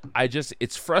 And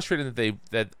it's frustrating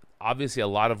that obviously a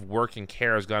lot of work and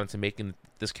care has gone into making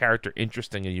this character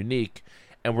interesting and unique,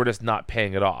 and we're just not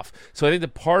paying it off. So I think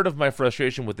that part of my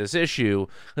frustration with this issue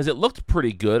is it looked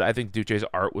pretty good. I think Duce's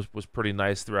art was pretty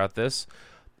nice throughout this.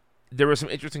 There were some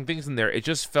interesting things in there. It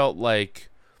just felt like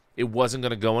it wasn't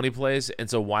going to go anyplace, and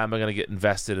so why am I going to get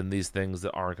invested in these things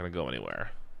that aren't going to go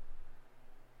anywhere?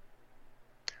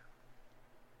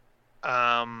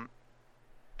 I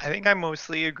think I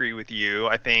mostly agree with you.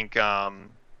 I think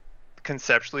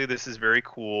conceptually this is very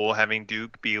cool, having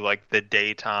Duke be like the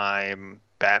daytime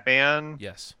Batman.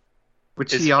 Yes.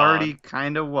 Which he already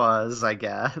kind of was, I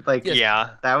guess. Like,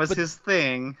 yeah, that was his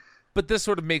thing. But this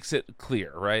sort of makes it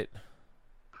clear, right?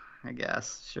 I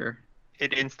guess, sure.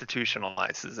 It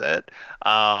institutionalizes it.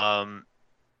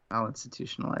 I'll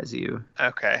institutionalize you.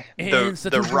 Okay.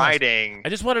 The writing. I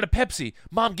just wanted a Pepsi.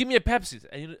 Mom, give me a Pepsi.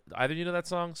 And either you know that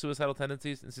song, Suicidal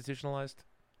Tendencies, Institutionalized?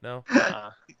 No?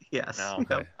 Yes. No,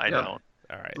 okay. I don't. All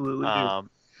right. Absolutely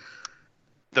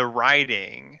the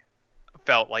writing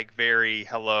felt like very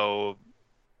Hello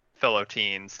Fellow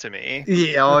Teens to me.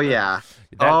 Yeah, oh yeah.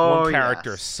 That one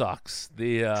character sucks.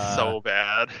 So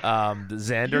bad. The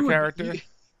Xander character.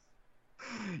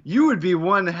 You would be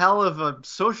one hell of a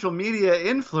social media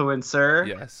influencer.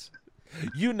 Yes.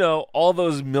 You know, all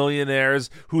those millionaires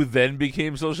who then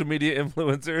became social media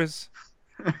influencers.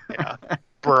 Yeah.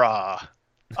 Bruh.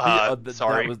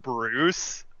 Sorry,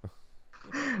 Bruce.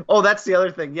 Oh, that's the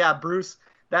other thing. Yeah, Bruce.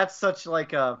 That's such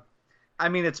like a... I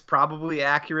mean, it's probably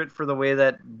accurate for the way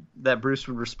that Bruce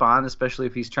would respond, especially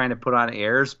if he's trying to put on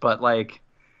airs, but like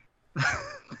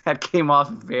that came off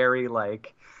very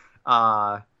like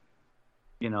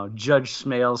Judge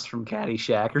Smales from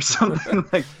Caddyshack or something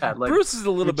like that. Like, Bruce is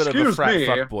a little bit of a frat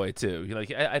fuckboy too.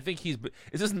 I think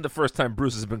this isn't the first time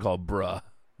Bruce has been called bruh,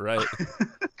 right?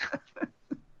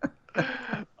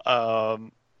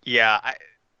 Yeah.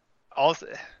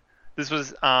 This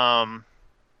was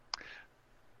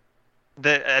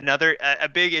a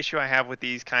big issue I have with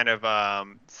these kind of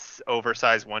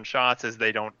oversized one shots is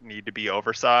they don't need to be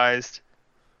oversized.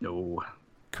 No.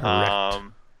 Correct.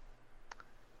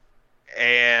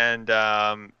 And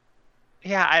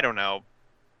yeah, I don't know.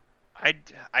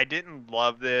 I didn't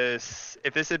love this.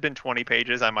 If this had been 20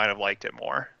 pages, I might have liked it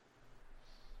more.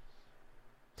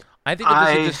 I think if this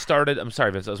had just started... I'm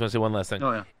sorry, Vince. I was going to say one last thing.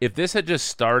 Oh, yeah. If this had just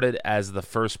started as the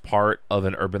first part of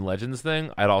an Urban Legends thing,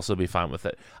 I'd also be fine with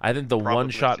it. I think the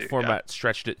one-shot format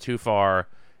stretched it too far,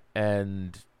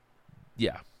 and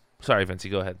yeah. Sorry, Vince.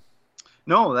 Go ahead.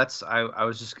 No, I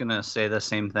was just going to say the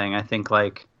same thing. I think,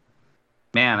 like,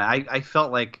 man, I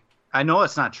felt like... I know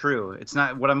it's not true. It's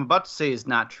not... What I'm about to say is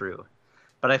not true.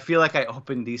 But I feel like I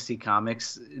open DC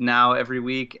Comics now every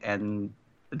week, and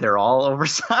they're all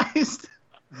oversized.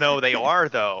 No, they are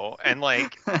though, and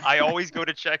like I always go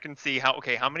to check and see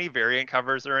how many variant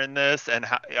covers are in this, and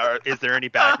is there any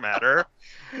back matter?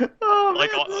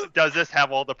 Does this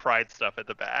have all the Pride stuff at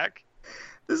the back?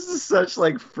 This is such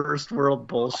like first world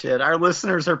bullshit. Our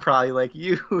listeners are probably like,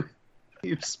 you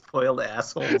spoiled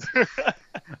assholes.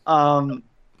 But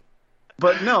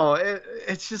no,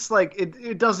 it's just like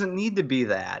it doesn't need to be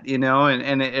that,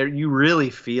 and you really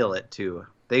feel it too.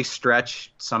 They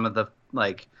stretch some of the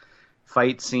like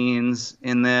fight scenes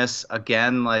in this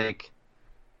again, like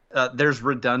there's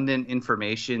redundant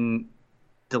information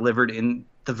delivered in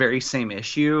the very same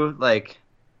issue. Like,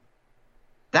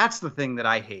 that's the thing that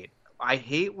I hate. I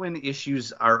hate when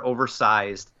issues are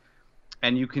oversized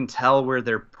and you can tell where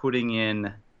they're putting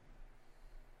in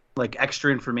like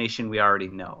extra information we already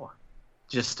know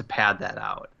just to pad that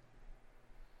out.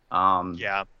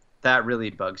 Yeah, that really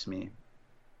bugs me.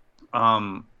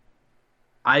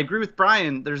 I agree with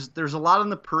Brian. There's a lot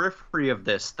on the periphery of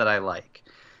this that I like.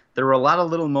 There were a lot of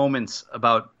little moments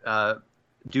about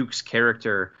Duke's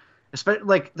character. Especially,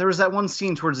 like, there was that one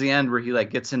scene towards the end where he like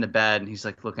gets into bed and he's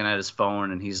like looking at his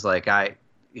phone and he's like, I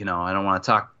don't want to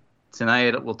talk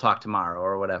tonight. We'll talk tomorrow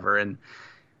or whatever. And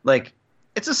like,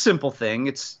 it's a simple thing.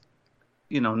 It's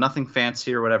nothing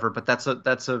fancy or whatever. But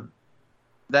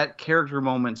that character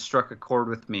moment struck a chord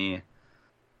with me.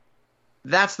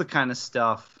 that's the kind of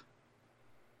stuff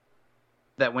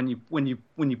that when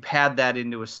you pad that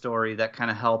into a story, that kind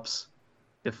of helps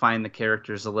define the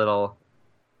characters a little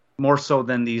more so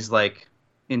than these like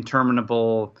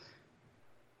interminable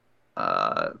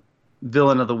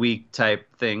villain of the week type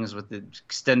things with the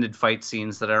extended fight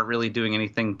scenes that aren't really doing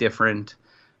anything different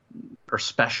or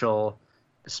special,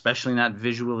 especially not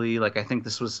visually. Like, I think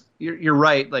this was, you're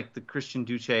right, like the Christian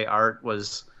Duce art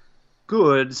was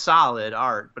good, solid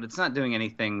art, but it's not doing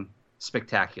anything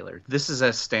spectacular. This is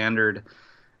as standard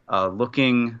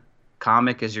looking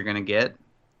comic as you're going to get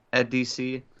at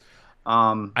DC.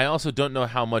 I also don't know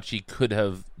how much he could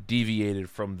have deviated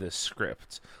from this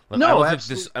script. Like, no, I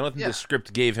don't think this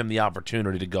script gave him the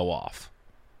opportunity to go off.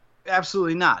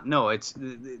 Absolutely not. No, it's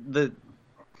the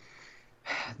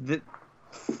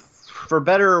for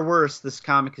better or worse, this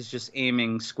comic is just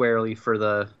aiming squarely for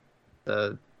the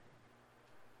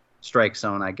strike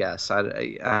zone, I guess. I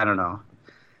don't know.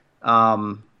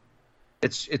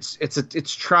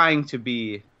 It's trying to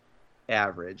be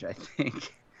average, I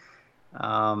think.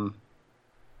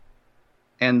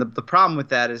 And the problem with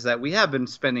that is that we have been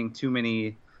spending too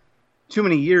many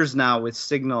years now with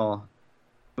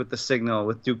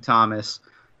Duke Thomas,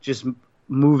 just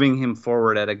moving him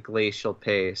forward at a glacial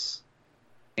pace.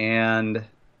 And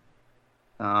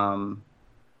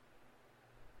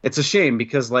it's a shame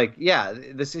because, like, yeah,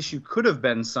 this issue could have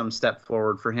been some step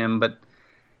forward for him, but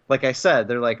like I said,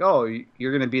 they're like, oh,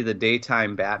 you're going to be the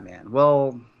daytime Batman.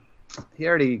 Well, he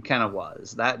already kind of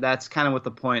was. That's kind of what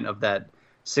the point of that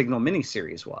Signal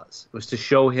miniseries was to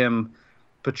show him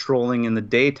patrolling in the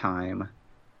daytime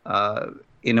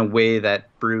in a way that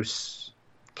Bruce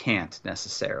can't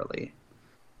necessarily.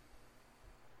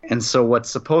 And so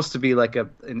what's supposed to be like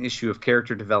an issue of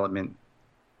character development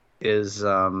is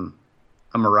a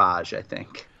mirage, I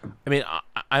think. I mean,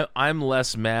 I'm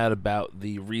less mad about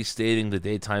the restating the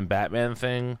daytime Batman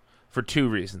thing for two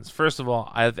reasons. First of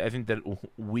all, I think that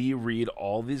we read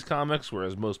all these comics,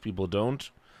 whereas most people don't.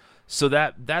 So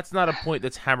that's not a point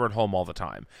that's hammered home all the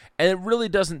time. And it really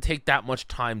doesn't take that much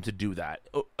time to do that.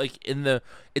 Like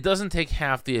it doesn't take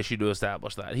half the issue to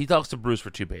establish that. He talks to Bruce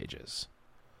for 2 pages.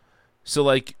 So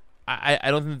like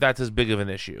I don't think that's as big of an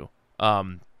issue.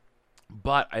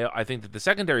 But I think that the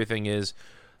secondary thing is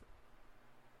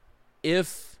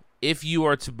if you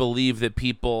are to believe that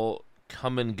people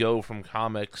come and go from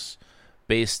comics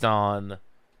based on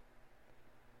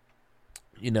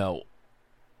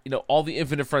all the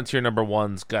Infinite Frontier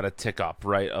 #1s got a tick up,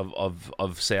 right,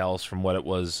 of sales from what it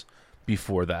was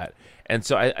before that. And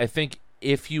so I think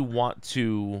if you want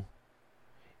to,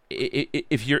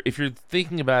 if you're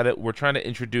thinking about it, we're trying to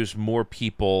introduce more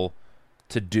people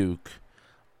to Duke.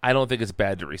 I don't think it's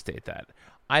bad to restate that.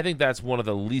 I think that's one of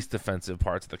the least offensive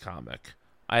parts of the comic.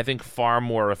 I think far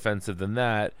more offensive than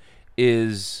that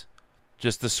is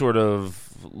just the sort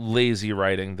of lazy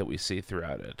writing that we see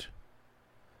throughout it.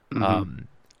 Mm-hmm.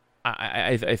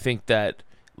 I think that,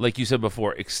 like you said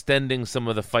before, extending some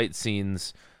of the fight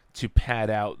scenes to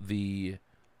pad out the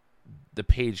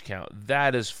page count,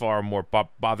 that is far more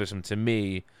bothersome to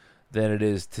me than it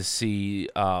is to see,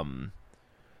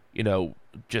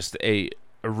 just a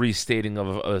restating of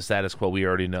a status quo we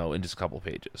already know in just a couple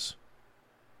pages.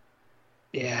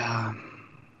 Yeah.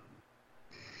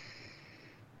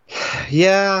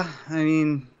 Yeah, I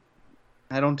mean,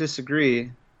 I don't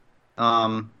disagree.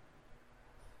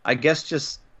 I guess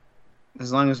just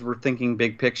as long as we're thinking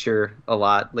big picture a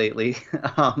lot lately,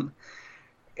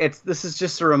 this is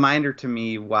just a reminder to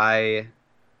me why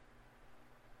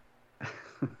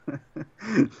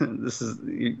you're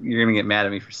gonna get mad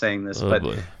at me for saying this, but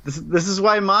boy. This is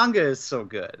why manga is so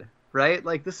good, right?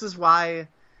 Like, this is why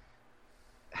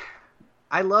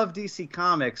I love DC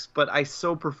Comics, but I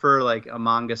so prefer like a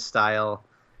manga style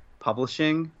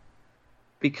publishing,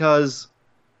 because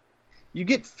you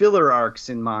get filler arcs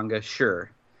in manga,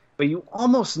 sure, but you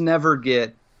almost never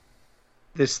get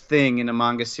this thing in a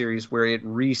manga series where it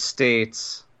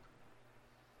restates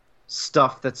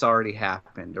stuff that's already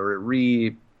happened, or it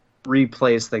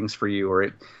replays things for you,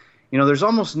 or there's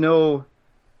almost no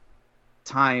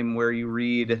time where you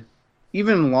read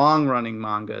even long-running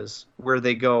mangas where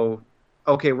they go,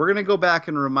 okay, we're going to go back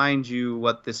and remind you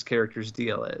what this character's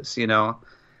deal is,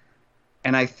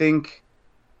 And I think,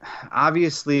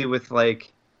 obviously, with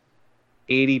like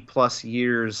 80 plus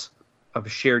years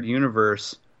of shared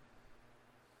universe,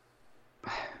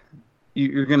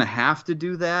 you're going to have to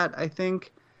do that, I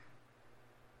think.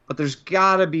 But there's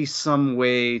got to be some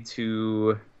way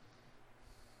to...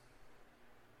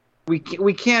 We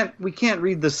can't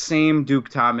read the same Duke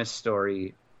Thomas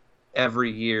story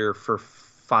every year for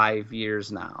 5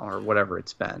 years now, or whatever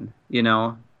it's been,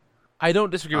 I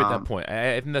don't disagree with that point.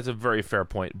 I think that's a very fair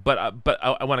point. But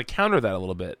I want to counter that a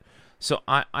little bit. So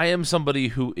I am somebody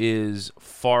who is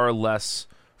far less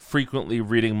frequently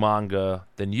reading manga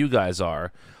than you guys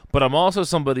are. But I'm also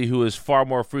somebody who is far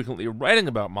more frequently writing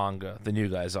about manga than you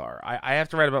guys are. I have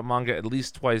to write about manga at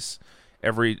least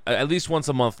at least once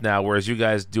a month now, whereas you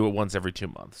guys do it once every 2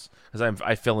 months because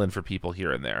I fill in for people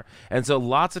here and there. And so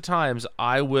lots of times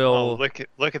I will. Oh,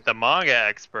 look at the manga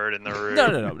expert in the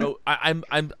room. No.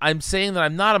 I'm saying that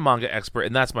I'm not a manga expert,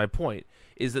 and that's my point.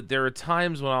 Is that there are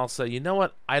times when I'll say, you know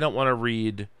what, I don't want to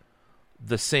read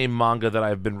the same manga that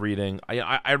I've been reading.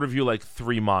 I review like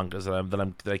 3 mangas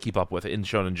that I keep up with in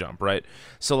Shonen Jump, right?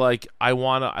 So like I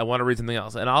wanna read something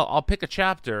else, and I'll pick a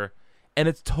chapter, and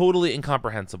it's totally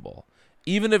incomprehensible.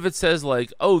 Even if it says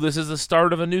like, oh, this is the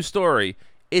start of a new story,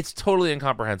 it's totally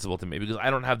incomprehensible to me because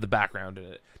I don't have the background in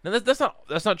it. Now that's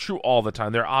not true all the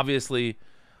time. There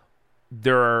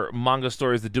are manga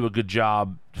stories that do a good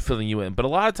job filling you in, but a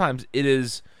lot of times it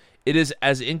is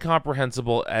as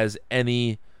incomprehensible as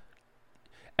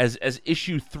as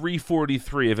issue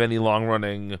 343 of any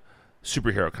long-running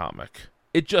superhero comic.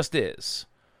 It just is.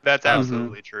 That's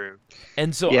absolutely true.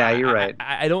 And so yeah, you're right.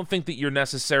 I don't think that you're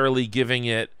necessarily giving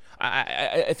it.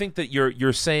 I think that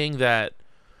you're saying that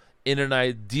in an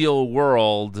ideal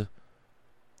world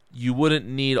you wouldn't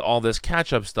need all this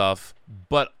catch-up stuff,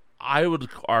 but I would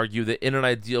argue that in an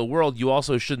ideal world you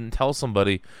also shouldn't tell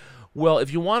somebody, well,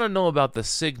 if you want to know about the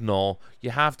Signal, you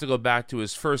have to go back to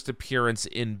his first appearance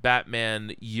in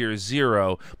Batman Year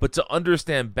Zero. But to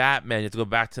understand Batman, you have to go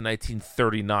back to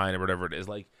 1939 or whatever it is.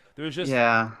 Like, there's just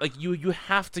like you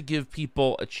have to give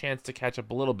people a chance to catch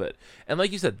up a little bit. And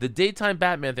like you said, the daytime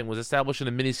Batman thing was established in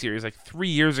a miniseries like 3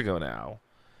 years ago now.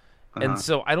 And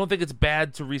so I don't think it's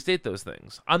bad to restate those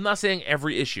things. I'm not saying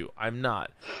every issue. I'm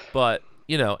not. But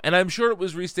and I'm sure it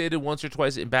was restated once or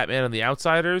twice in Batman and the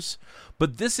Outsiders,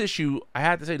 but this issue, I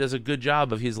have to say, does a good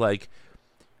job of he's like,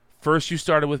 first you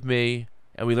started with me,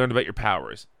 and we learned about your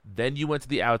powers. Then you went to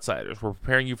the Outsiders. We're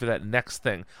preparing you for that next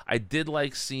thing. I did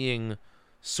like seeing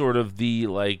sort of the,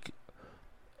 like,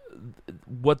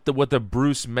 what the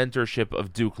Bruce mentorship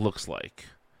of Duke looks like.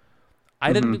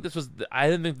 I didn't think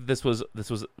this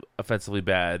was offensively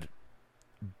bad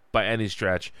by any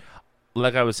stretch.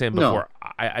 Like I was saying before, no.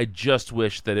 I just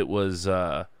wish that it was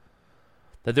that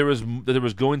there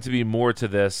was going to be more to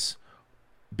this,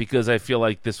 because I feel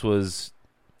like this was,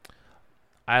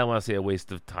 I don't want to say a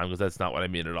waste of time because that's not what I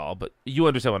mean at all, but you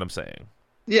understand what I'm saying.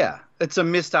 Yeah, it's a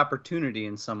missed opportunity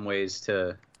in some ways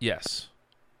to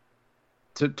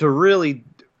to really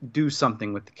do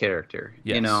something with the character.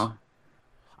 Yes.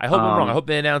 I hope I'm wrong. I hope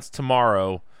they announce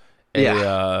tomorrow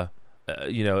a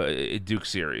Duke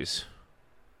series.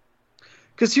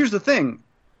 Because here's the thing.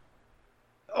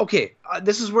 Okay,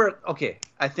 this is where. Okay,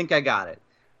 I think I got it.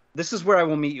 This is where I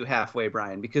will meet you halfway,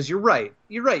 Brian. Because you're right.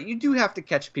 You're right. You do have to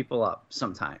catch people up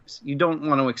sometimes. You don't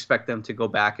want to expect them to go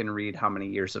back and read how many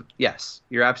years of. Yes,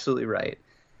 you're absolutely right.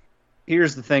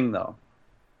 Here's the thing, though.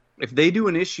 If they do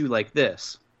an issue like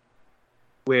this,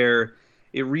 where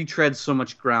it retreads so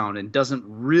much ground and doesn't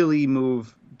really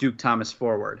move Duke Thomas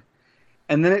forward,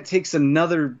 and then it takes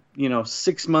another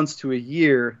 6 months to a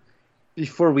year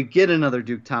before we get another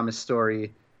Duke Thomas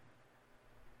story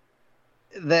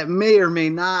that may or may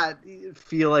not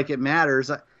feel like it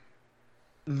matters,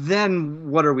 then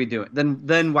what are we doing?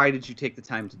 Then why did you take the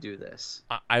time to do this?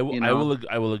 I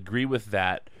will agree with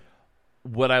that.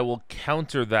 What I will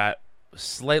counter that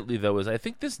slightly, though, is I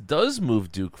think this does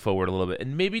move Duke forward a little bit,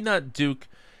 and maybe not Duke.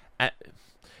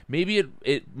 Maybe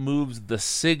it moves the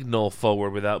Signal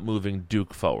forward without moving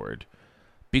Duke forward,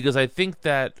 because I think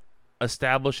that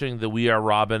establishing the We Are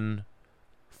Robin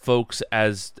folks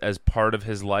as part of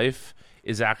his life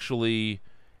is actually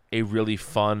a really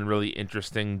fun, really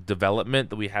interesting development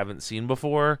that we haven't seen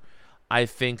before. I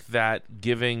think that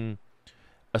giving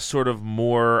a sort of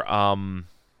more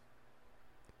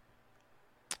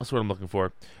that's what I'm looking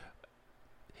for.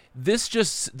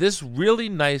 This really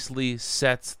nicely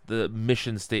sets the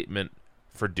mission statement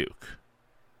for Duke.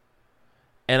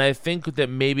 And I think that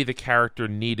maybe the character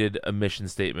needed a mission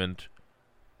statement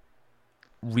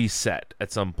reset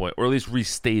at some point, or at least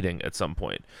restating at some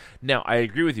point. Now, I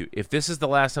agree with you. If this is the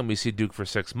last time we see Duke for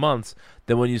 6 months,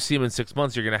 then when you see him in 6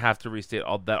 months, you're going to have to restate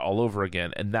all that all over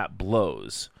again, and that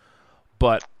blows.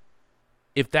 But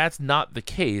if that's not the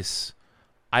case,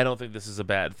 I don't think this is a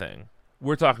bad thing.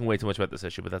 We're talking way too much about this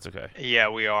issue, but that's okay. Yeah,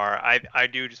 we are. I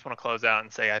do just want to close out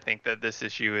and say I think that this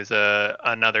issue is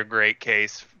another great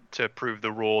case to prove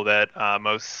the rule that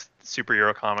most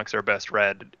superhero comics are best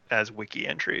read as wiki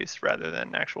entries rather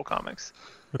than actual comics.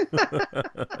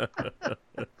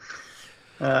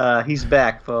 He's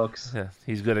back, folks. Yeah,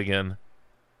 he's good again.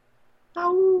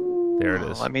 Ow. There it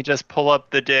is. Let me just pull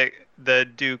up the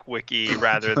Duke wiki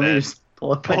rather than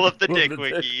pull up the Dick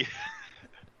wiki.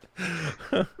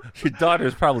 Your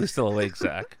daughter's probably still awake,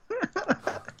 Zach.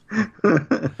 She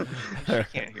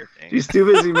can't hear things. She's too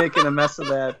busy making a mess of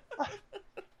that.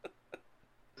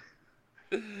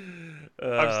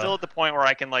 I'm still at the point where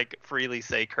I can freely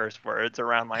say curse words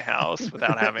around my house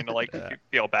without having to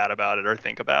feel bad about it or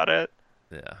think about it.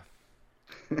 Yeah.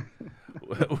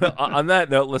 Well, on that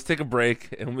note, let's take a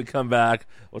break, and when we come back,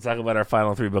 we'll talk about our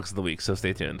final 3 books of the week, so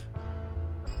stay tuned.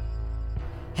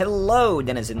 Hello,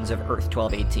 denizens of Earth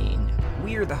 1218.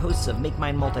 We're the hosts of Make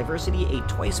Mine Multiversity, a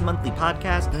twice-monthly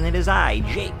podcast, and it is I,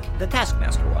 Jake, the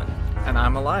Taskmaster one. And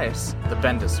I'm Elias, the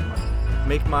Bendis one.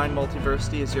 Make Mine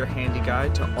Multiversity is your handy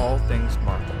guide to all things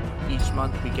Marvel. Each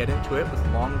month we get into it with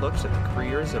long looks at the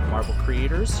careers of Marvel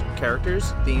creators,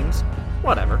 characters, themes,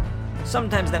 whatever.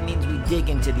 Sometimes that means we dig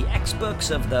into the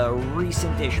X-books of the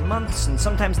recent-ish months, and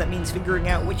sometimes that means figuring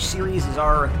out which series is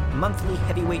our monthly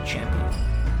heavyweight champion.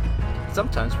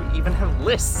 Sometimes we even have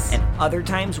lists. And other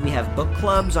times we have book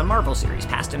clubs on Marvel series,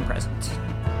 past and present.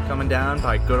 Coming down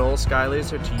by good old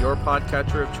Skylaser to your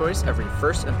podcatcher of choice every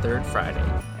first and third Friday.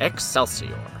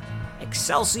 Excelsior.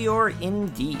 Excelsior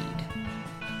indeed.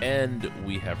 And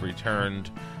we have returned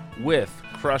with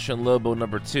Crush and Lobo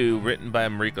 #2, written by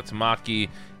Mariko Tamaki,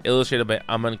 illustrated by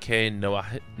Aman K.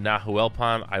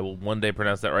 Nahuelpan. I will one day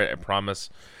pronounce that right, I promise.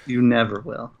 You never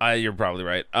will. You're probably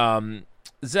right.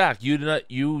 Zach,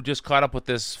 you just caught up with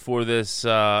this for this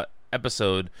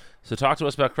episode, so talk to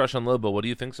us about Crush on Lobo. What do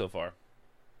you think so far?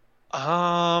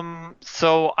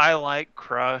 So I like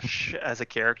Crush as a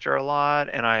character a lot,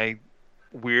 and I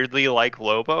weirdly like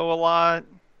Lobo a lot.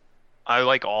 I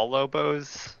like all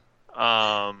Lobos.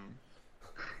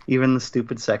 Even the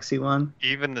stupid sexy one?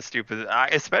 Even the stupid,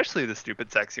 especially the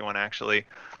stupid sexy one, actually.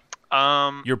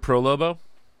 You're pro Lobo?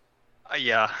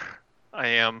 Yeah, I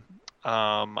am.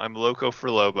 I'm loco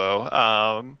for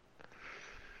Lobo.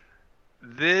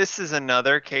 This is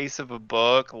another case of a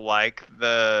book like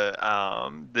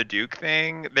the Duke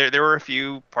thing. There were a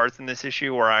few parts in this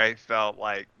issue where I felt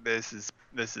like this is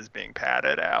being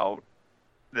padded out.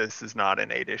 This is not an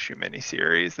 8-issue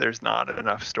miniseries. There's not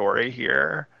enough story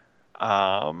here.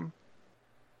 And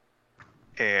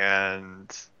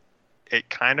it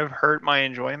kind of hurt my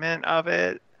enjoyment of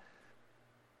it.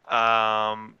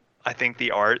 I think the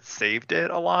art saved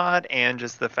it a lot, and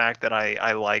just the fact that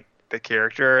I like the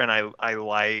character, and I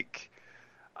like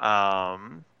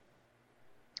some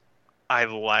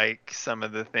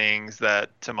of the things that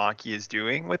Tamaki is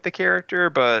doing with the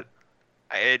character, but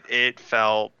it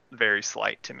felt very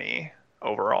slight to me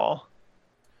overall.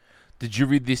 Did you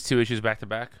read these 2 issues back to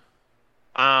back?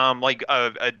 I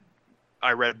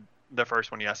read the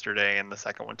first one yesterday and the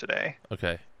second one today.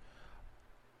 Okay.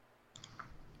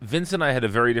 Vince and I had a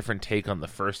very different take on the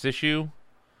first issue,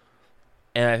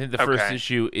 and I think the first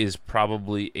issue is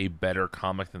probably a better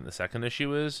comic than the second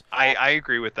issue is. I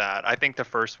agree with that. I think the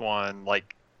first one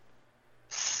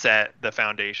set the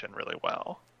foundation really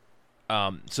well.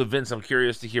 So Vince, I'm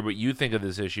curious to hear what you think of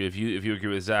this issue. If you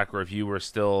agree with Zach, or if you were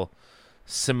still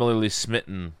similarly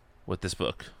smitten with this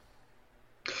book.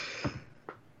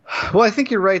 Well, I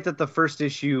think you're right that the first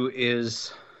issue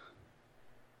is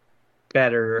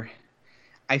better.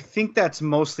 I think that's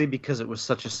mostly because it was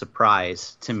such a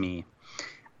surprise to me.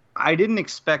 I didn't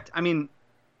expect... I mean,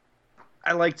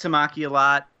 I like Tamaki a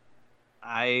lot.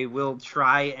 I will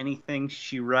try anything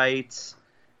she writes.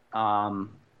 And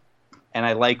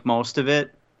I like most of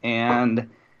it. And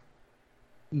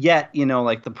yet,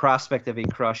 the prospect of a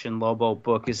Crush and Lobo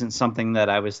book isn't something that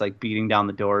I was, beating down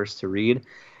the doors to read.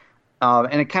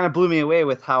 And it kind of blew me away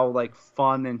with how,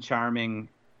 fun and charming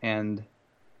and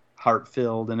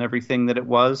heart-filled and everything that it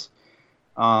was.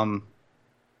 And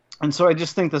so I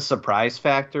just think the surprise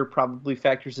factor probably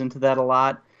factors into that a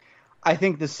lot. I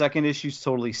think the second issue is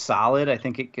totally solid. I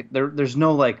think there's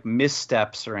no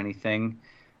missteps or anything.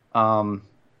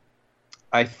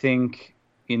 I think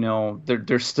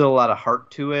there's still a lot of heart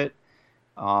to it,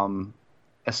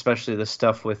 especially the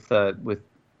stuff with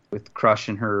Crush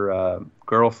and her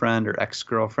girlfriend or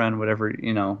ex-girlfriend,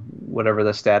 whatever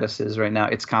the status is right now.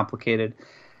 It's complicated.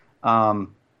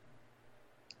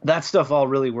 That stuff all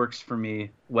really works for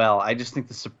me well. I just think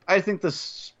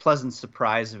the pleasant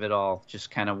surprise of it all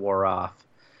just kind of wore off.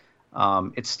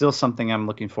 It's still something I'm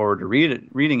looking forward to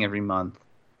reading every month.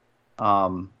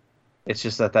 It's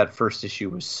just that first issue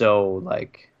was so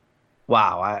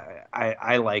wow,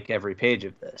 I like every page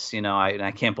of this, and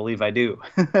I can't believe I do.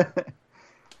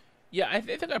 Yeah, I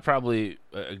think I probably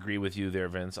agree with you there,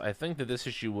 Vince. I think that this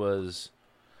issue was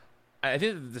I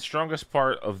think the strongest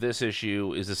part of this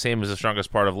issue is the same as the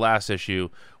strongest part of last issue,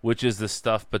 which is the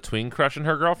stuff between Crush and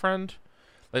her girlfriend.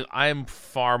 Like, I'm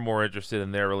far more interested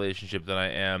in their relationship than I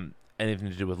am anything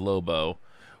to do with Lobo,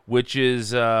 which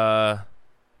is, You're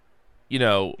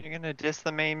gonna diss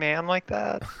the main man like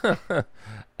that?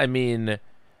 I mean,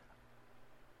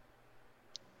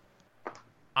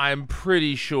 I'm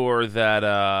pretty sure that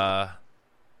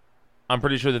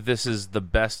this is the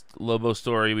best Lobo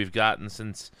story we've gotten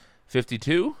since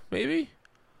 52, maybe?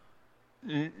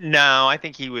 No, I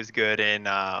think he was good in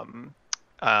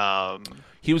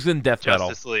he was in Death Metal.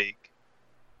 Justice League.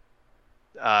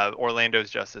 Orlando's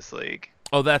Justice League.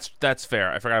 Oh, that's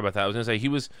fair. I forgot about that. I was gonna say he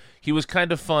was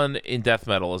kind of fun in Death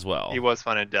Metal as well. He was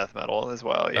fun in Death Metal as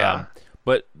well, yeah.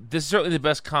 But this is certainly the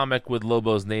best comic with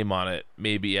Lobo's name on it,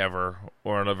 maybe ever,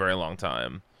 or in a very long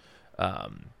time.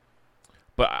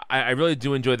 But I really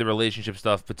do enjoy the relationship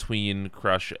stuff between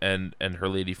Crush and her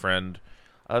lady friend.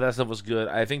 That stuff was good.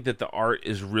 I think that the art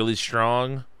is really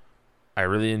strong. I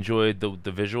really enjoyed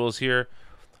the visuals here.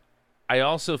 I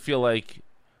also feel like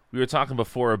we were talking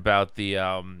before about the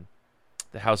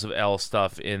House of L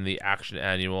stuff in the Action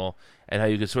Annual, and how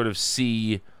you could sort of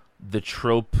see the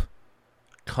trope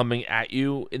coming at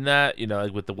you in that,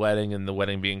 like with the wedding and the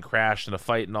wedding being crashed and a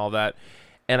fight and all that.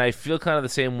 And I feel kind of the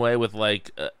same way with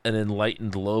like an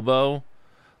enlightened Lobo.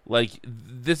 Like,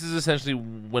 this is essentially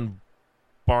when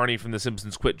Barney from The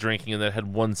Simpsons quit drinking and then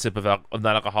had one sip of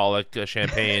non-alcoholic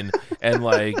champagne and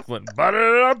like went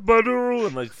butter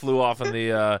and like flew off in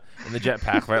the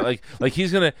jetpack, right? Like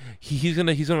he's gonna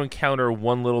encounter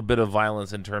one little bit of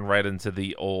violence and turn right into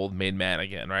the old main man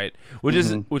again, right? Which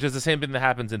is the same thing that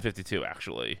happens in 52,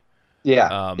 actually.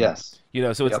 Yeah. Yes.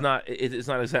 So it's not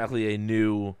exactly a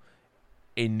new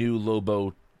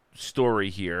Lobo story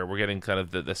here. We're getting kind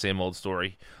of the same old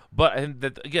story. But I think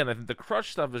the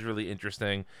Crush stuff is really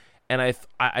interesting, and I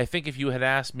think if you had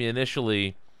asked me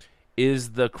initially,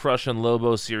 is the Crush and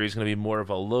Lobo series going to be more of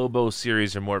a Lobo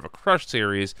series or more of a Crush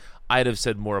series, I'd have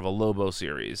said more of a Lobo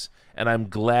series, and I'm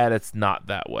glad it's not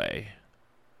that way.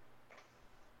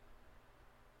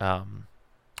 But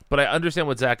I understand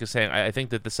what Zach is saying. I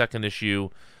think that the second issue,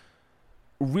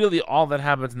 really all that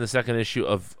happens in the second issue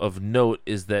of note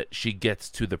is that she gets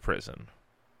to the prison.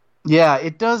 Yeah,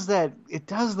 it does that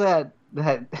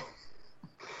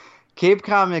Cape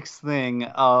Comics thing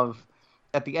of,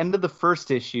 at the end of the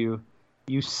first issue,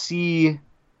 you see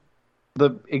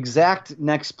the exact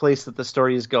next place that the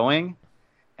story is going,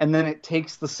 and then it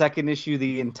takes the second issue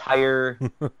the entire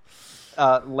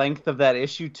length of that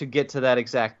issue to get to that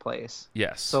exact place.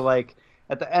 Yes. So, like,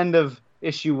 at the end of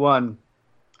issue 1,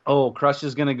 Crush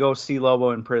is going to go see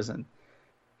Lobo in prison.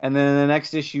 And then in the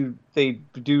next issue, they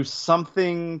do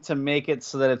something to make it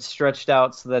so that it's stretched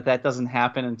out so that doesn't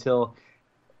happen until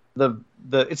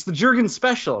it's the Jurgens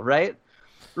special, right?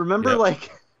 Remember, yep.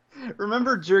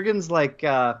 Remember Jurgens,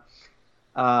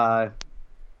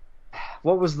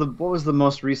 what was the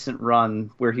most recent run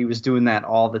where he was doing that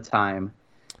all the time?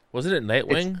 Wasn't it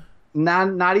Nightwing?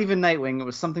 Not even Nightwing. It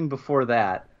was something before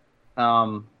that.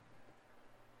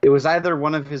 It was either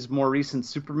one of his more recent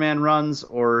Superman runs,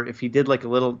 or if he did did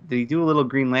he do a little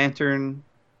Green Lantern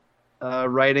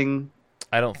writing?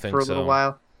 I don't think for a little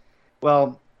while.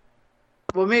 Well,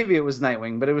 maybe it was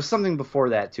Nightwing, but it was something before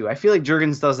that too. I feel like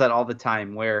Jurgens does that all the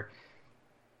time, where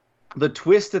the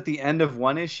twist at the end of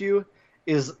one issue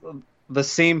is the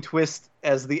same twist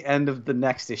as the end of the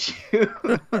next issue.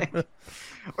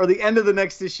 Or the end of the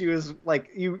next issue is like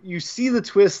you see the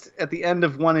twist at the end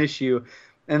of one issue,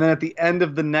 and then at the end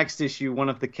of the next issue, one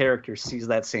of the characters sees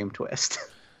that same twist.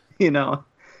 It's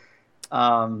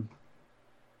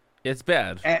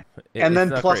bad. And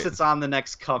then plus great. It's on the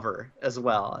next cover as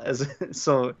well.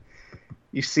 So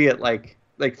you see it like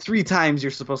 3 times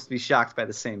you're supposed to be shocked by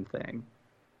the same thing.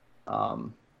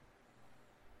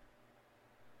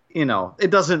 It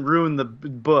doesn't ruin the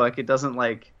book. It doesn't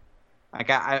like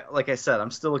I said,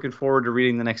 I'm still looking forward to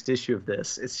reading the next issue of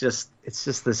this. It's just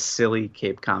this silly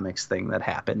Cape Comics thing that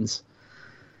happens.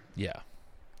 Yeah.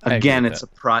 Again, it's a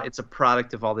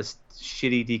product of all this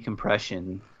shitty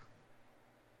decompression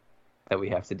that we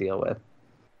have to deal with.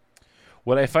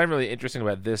 What I find really interesting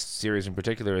about this series in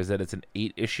particular is that it's an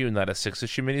 8-issue, not a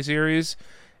 6-issue miniseries,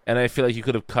 and I feel like you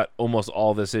could have cut almost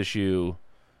all this issue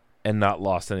and not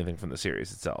lost anything from the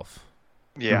series itself.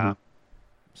 Yeah. Mm-hmm.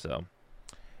 So,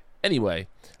 anyway,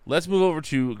 let's move over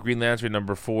to Green Lantern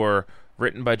number 4,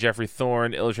 written by Jeffrey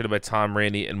Thorne, illustrated by Tom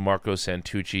Rainey and Marco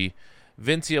Santucci.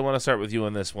 Vincey, I want to start with you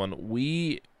on this one.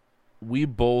 We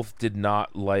both did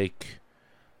not like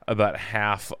about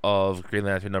half of Green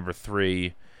Lantern number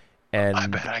 3, And I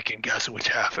bet I can guess which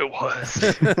half it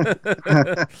was.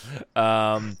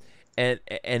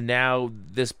 And now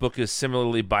this book is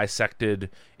similarly bisected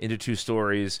into two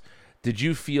stories. Did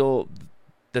you feel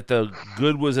that the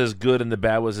good was as good and the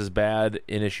bad was as bad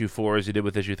in issue 4 as you did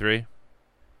with issue 3?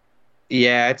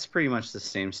 Yeah, it's pretty much the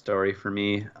same story for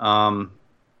me.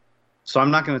 So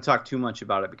I'm not going to talk too much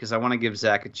about it because I want to give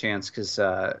Zach a chance because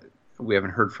we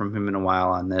haven't heard from him in a while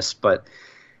on this. But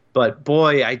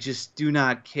boy, I just do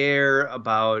not care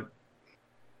about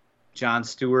John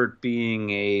Stewart being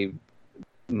a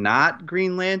not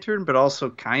Green Lantern, but also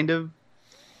kind of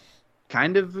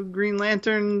a Green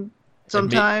Lantern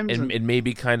sometimes, and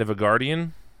maybe kind of a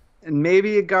Guardian, and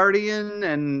maybe a Guardian,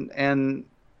 and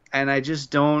I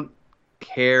just don't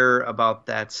care about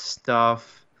that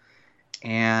stuff.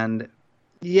 And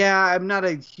yeah, I'm not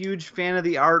a huge fan of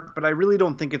the art, but I really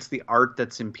don't think it's the art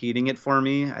that's impeding it for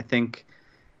me. I think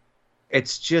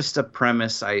it's just a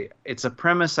premise. It's a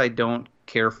premise I don't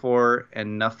care for,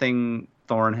 and nothing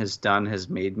Thorne has done has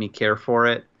made me care for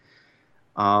it.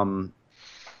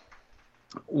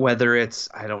 Whether it's,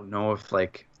 I don't know if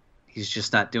like he's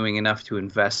just not doing enough to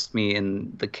invest me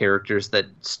in the characters that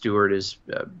Stewart is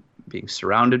being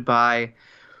surrounded by,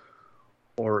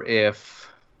 or if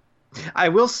I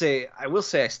will say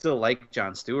I still like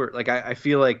John Stewart. Like I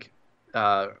feel like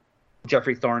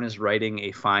Jeffrey Thorne is writing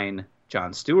a fine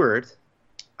John Stewart.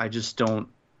 I just don't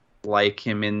like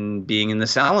him in being in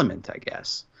this element, I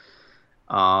guess.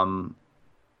 And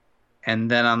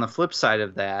then on the flip side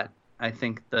of that, I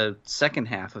think the second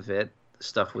half of it, the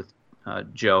stuff with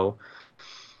Joe,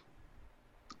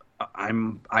 I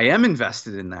am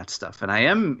invested in that stuff, and I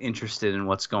am interested in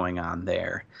what's going on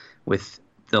there with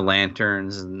the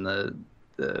lanterns and the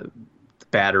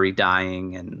battery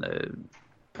dying and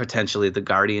potentially the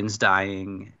Guardians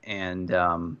dying and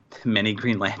many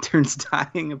Green Lanterns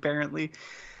dying, apparently.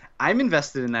 I'm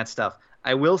invested in that stuff.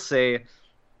 I will say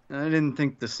I didn't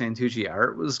think the Santucci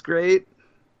art was great.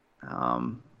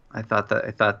 I thought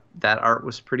that art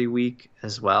was pretty weak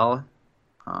as well.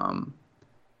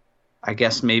 I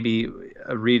guess maybe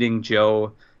reading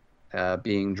Joe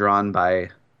being drawn by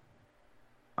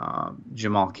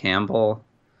Jamal Campbell,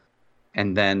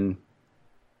 and then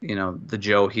the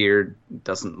Joe here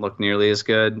doesn't look nearly as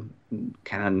good.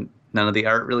 Kind of none of the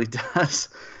art really does.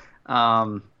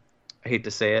 I hate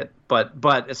to say it, but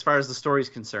as far as the story's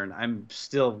concerned, I'm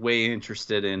still way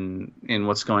interested in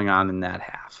what's going on in that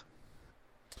half.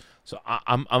 So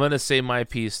I'm going to say my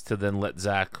piece to then let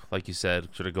Zach, like you said,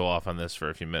 sort of go off on this for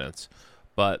a few minutes.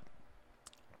 But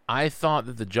I thought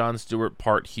that the John Stewart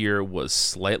part here was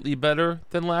slightly better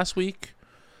than last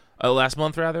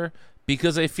month rather,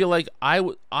 because I feel like I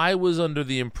was under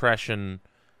the impression,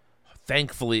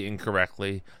 thankfully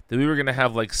incorrectly, that we were going to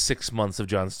have like 6 months of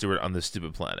John Stewart on this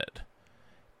stupid planet.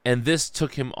 And this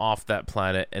took him off that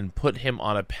planet and put him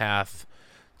on a path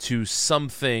to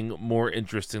something more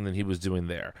interesting than he was doing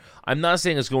there. I'm not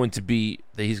saying it's going to be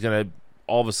that he's going to,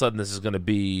 all of a sudden this is going to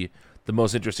be the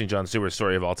most interesting John Stewart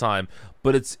story of all time,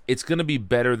 but it's going to be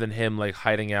better than him like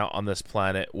hiding out on this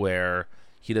planet where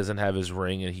he doesn't have his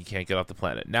ring and he can't get off the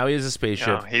planet. Now he has a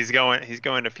spaceship. No, he's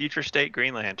going to future state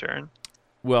Green Lantern.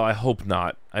 Well, I hope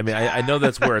not. I mean, I know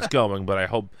that's where it's going, but I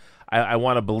hope, I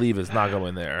want to believe it's not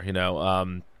going there,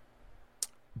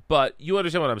 but you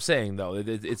understand what I'm saying, though.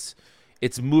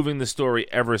 It's moving the story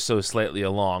ever so slightly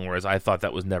along, whereas I thought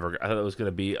it was going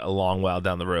to be a long while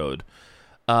down the road.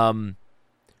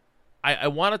 I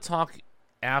want to talk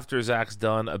after Zach's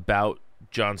done about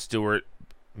John Stewart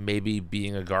maybe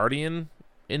being a Guardian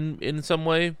in some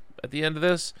way at the end of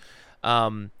this.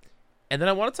 And then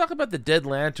I want to talk about the Dead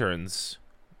Lanterns,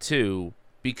 too,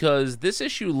 because this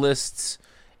issue lists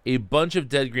a bunch of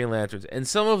dead Green Lanterns, and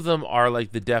some of them are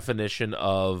like the definition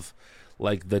of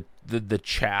like the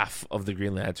chaff of the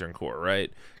Green Lantern Corps,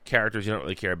 right? Characters you don't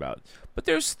really care about. But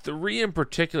there's 3 in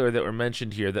particular that were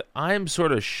mentioned here that I'm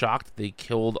sort of shocked they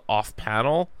killed off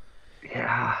panel.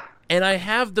 Yeah. And I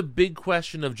have the big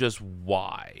question of just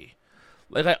why.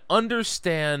 Like, I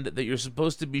understand that you're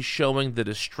supposed to be showing the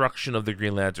destruction of the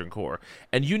Green Lantern Corps,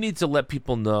 and you need to let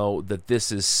people know that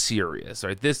this is serious,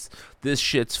 right? This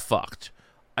shit's fucked.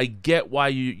 I get why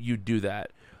you do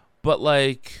that. But,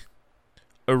 like,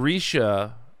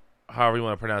 Arisha, however you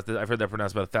want to pronounce it, I've heard that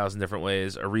pronounced about 1,000 different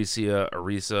ways.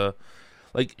 Arisa.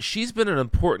 Like, she's been an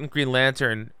important Green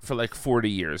Lantern for, like, 40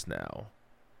 years now.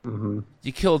 Mm-hmm.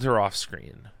 You killed her off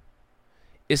screen.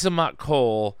 Isamat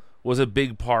Cole was a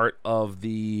big part of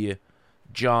the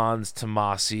Johns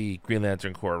Tomasi Green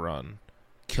Lantern Corps run.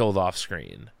 Killed off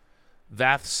screen.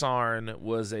 Vath Sarn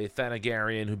was a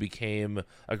Thanagarian who became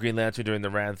a Green Lantern during the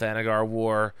Rann-Thanagar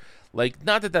War. Like,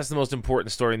 not that that's the most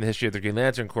important story in the history of the Green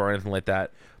Lantern Corps or anything like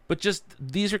that, but just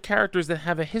these are characters that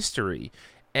have a history.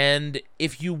 And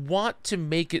if you want to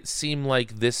make it seem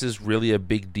like this is really a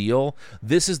big deal,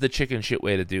 this is the chicken shit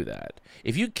way to do that.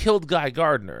 If you killed Guy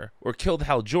Gardner, or killed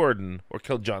Hal Jordan, or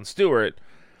killed John Stewart,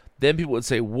 then people would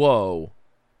say, whoa,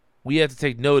 we have to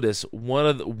take notice. One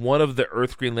of the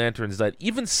Earth Green Lanterns died.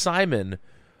 Even Simon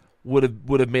would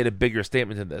have made a bigger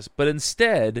statement than this. But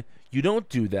instead, you don't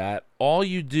do that. All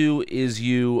you do is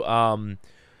you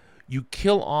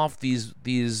kill off these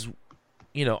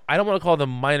I don't want to call them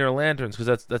minor lanterns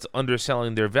because that's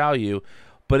underselling their value,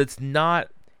 but it's not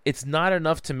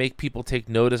enough to make people take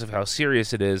notice of how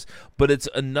serious it is, but it's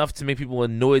enough to make people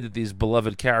annoyed that these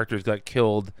beloved characters got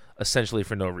killed essentially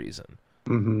for no reason.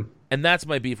 Mm-hmm. And that's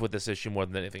my beef with this issue more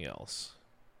than anything else.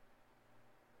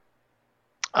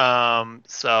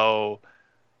 So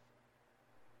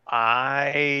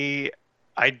I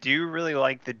do really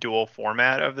like the dual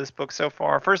format of this book so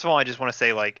far. First of all, I just want to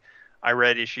say, like, I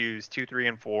read issues 2, 3,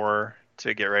 and 4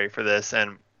 to get ready for this,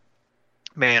 and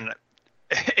man,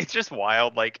 it's just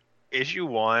wild. Like, issue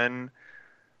 1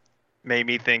 made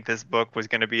me think this book was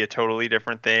going to be a totally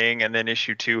different thing, and then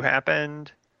issue 2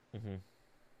 happened,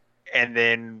 and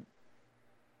then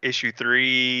issue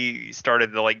 3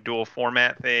 started the like dual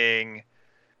format thing.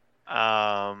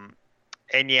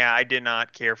 And yeah, I did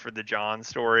not care for the John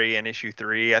story in issue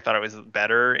 3. I thought it was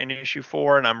better in issue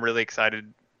 4, and I'm really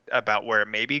excited about where it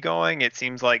may be going. It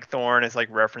seems like Thorne is like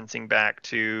referencing back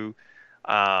to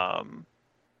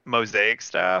Mosaic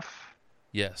stuff.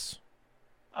 Yes.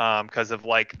 Because of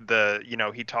like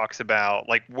he talks about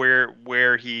like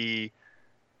where he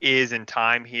is in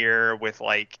time here with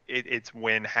like it's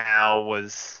when Hal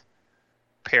was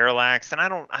Parallax, and I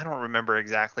don't remember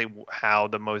exactly how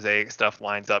the Mosaic stuff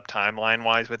lines up timeline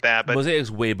wise with that, but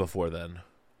Mosaic's way before then.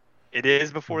 It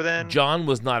is before then. John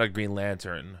was not a Green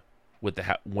Lantern with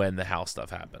when the Hal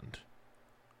stuff happened.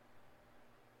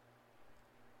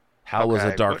 Hal was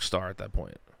a Dark Star at that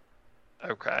point.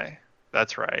 Okay,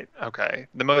 that's right. Okay,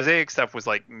 the Mosaic stuff was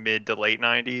like mid to late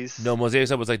 90s. No, Mosaic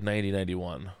stuff was like 90,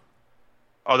 91.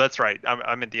 Oh, that's right.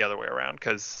 I meant the other way around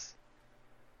because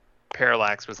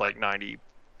Parallax was like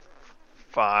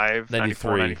 95,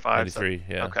 94, 95. 93, so,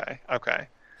 yeah. Okay.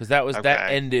 Because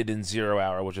that ended in 0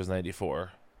 Hour, which was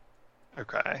 94.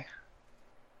 Okay.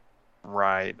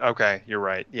 Right. Okay, you're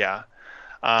right. Yeah.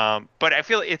 But I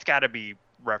feel it's got to be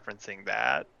referencing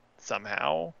that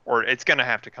somehow, or it's going to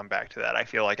have to come back to that, I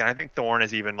feel like. And I think Thorne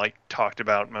has even like talked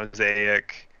about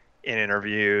Mosaic in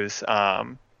interviews,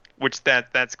 which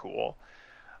that's cool.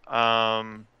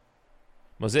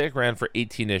 Mosaic ran for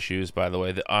 18 issues, by the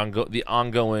way. The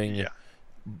ongoing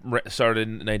started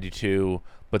in 92,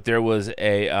 but there was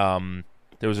a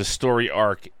story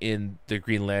arc in the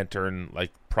Green Lantern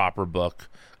like proper book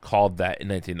called that in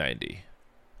 1990.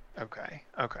 Okay.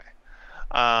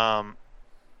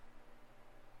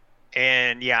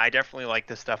 And yeah, I definitely like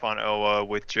the stuff on Oa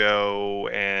with Joe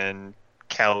and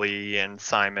Kelly and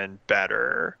Simon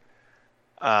better.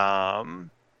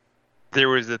 There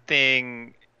was a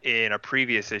thing in a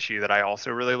previous issue that I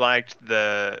also really liked,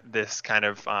 this kind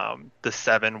of the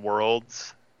 7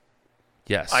 worlds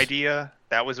idea.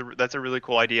 That's a really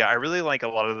cool idea. I really like a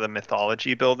lot of the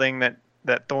mythology building that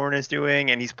Thorne is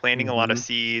doing, and he's planting a lot of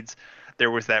seeds.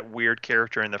 There was that weird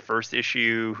character in the first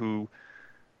issue who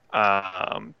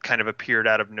kind of appeared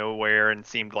out of nowhere and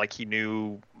seemed like he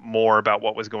knew more about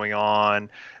what was going on.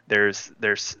 There's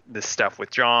this stuff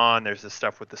with John. There's this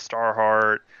stuff with the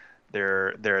Starheart.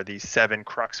 There are these 7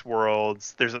 Crux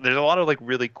worlds. There's a lot of like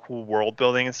really cool world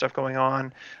building and stuff going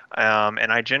on.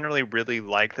 And I generally really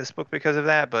like this book because of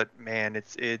that. But man,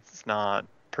 it's not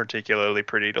particularly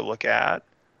pretty to look at,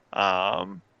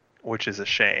 which is a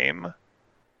shame.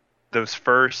 Those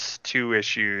first 2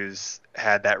 issues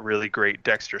had that really great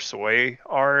Dexter Soy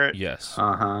art. Yes.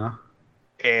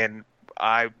 And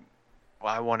I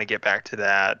want to get back to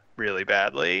that really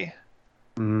badly.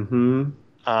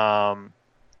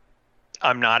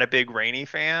 I'm not a big Rainey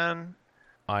fan.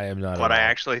 I am not. But I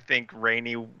actually think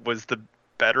Rainey was the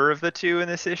better of the 2 in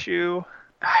this issue.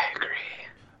 I agree.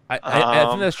 I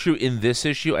think that's true in this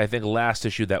issue. I think last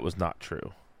issue that was not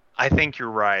true. I think you're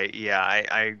right. Yeah,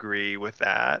 I agree with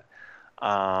that.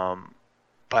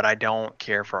 But I don't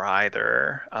care for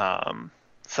either.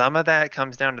 Some of that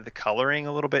comes down to the coloring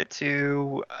a little bit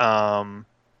too.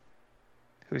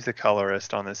 Who's the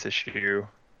colorist on this issue?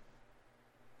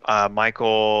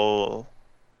 Michael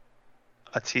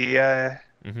Atiyeh.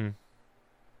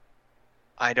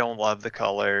 I don't love the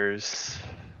colors.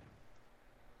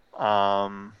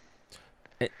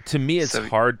 To me, it's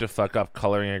hard to fuck up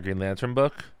coloring a Green Lantern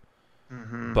book,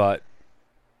 but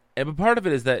part of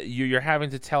it is that you're having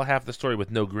to tell half the story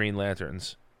with no Green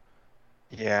Lanterns.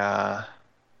 Yeah.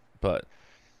 But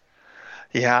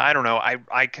yeah, I don't know.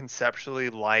 I conceptually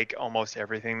like almost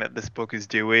everything that this book is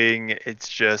doing. It's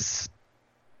just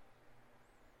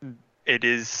it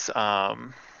is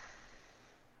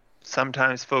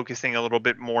sometimes focusing a little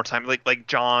bit more time. Like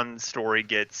John's story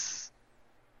gets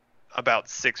about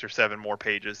 6 or 7 more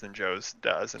pages than Joe's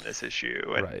does in this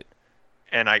issue,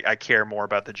 and I care more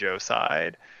about the Joe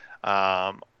side.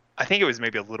 I think it was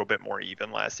maybe a little bit more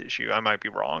even last issue. I might be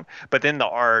wrong, but then the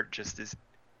art just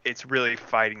it's really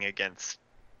fighting against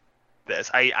this.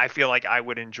 I feel like I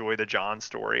would enjoy the John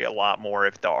story a lot more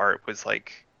if the art was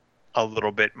like a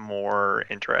little bit more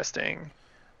interesting.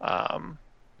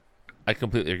 I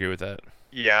completely agree with that.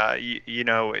 Yeah,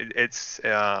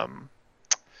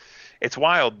 it's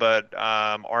wild, but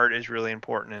art is really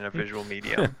important in a visual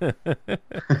medium.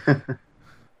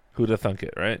 Who'd have thunk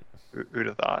it, right? Who'd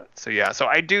have thought? So yeah, so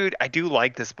I do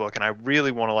like this book, and I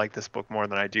really want to like this book more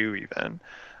than I do even.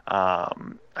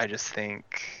 I just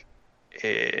think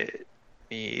it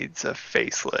needs a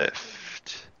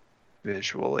facelift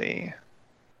visually.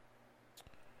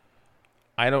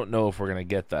 I don't know if we're gonna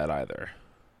get that either.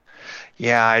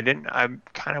 Yeah,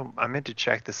 I meant to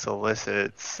check the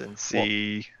solicits and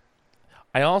see.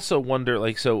 I also wonder,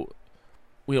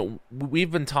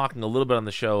 we've been talking a little bit on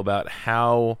the show about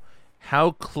how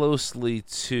closely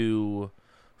to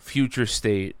Future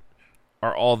State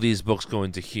are all these books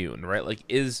going to hewn, right? Like,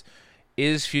 is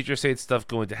Future State stuff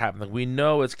going to happen? Like, we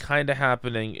know it's kind of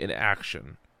happening in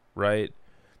action, right?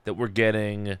 That we're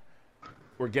getting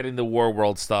the War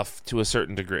World stuff to a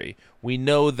certain degree. We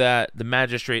know that the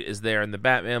Magistrate is there in the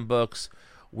Batman books.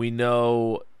 We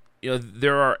know,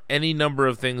 there are any number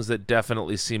of things that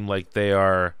definitely seem like they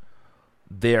are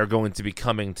going to be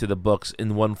coming to the books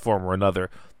in one form or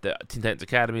another. The Teen Titans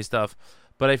Academy stuff.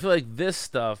 But I feel like this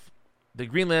stuff, the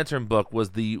Green Lantern book, was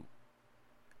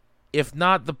if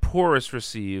not the poorest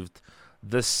received,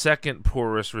 the second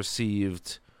poorest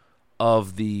received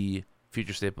of the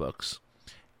Future State books.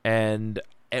 And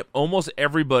almost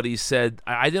everybody said,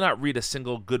 I did not read a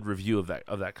single good review of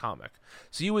that comic.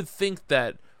 So you would think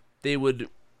that they would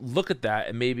look at that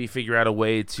and maybe figure out a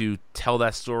way to tell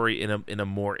that story in a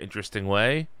more interesting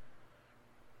way.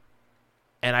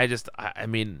 And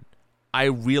I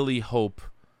really hope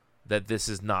that this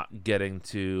is not getting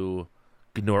to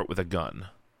Gnort with a gun.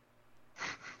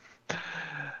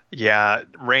 Yeah,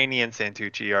 Rainey and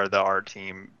Santucci are the art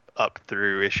team up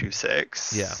through issue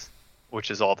 6. Yeah. Which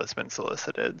is all that's been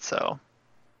solicited, so.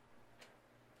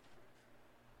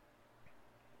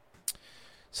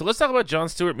 So let's talk about Jon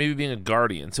Stewart maybe being a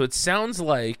Guardian. So it sounds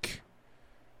like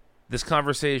this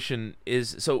conversation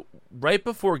is... So right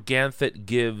before Ganthet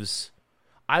gives...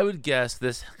 I would guess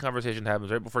this conversation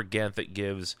happens right before Ganthet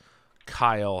gives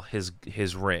Kyle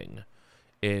his ring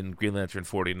in Green Lantern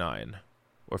 49.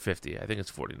 Or 50. I think it's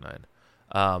 49.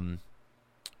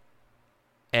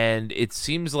 And it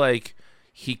seems like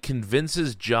he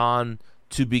convinces John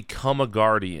to become a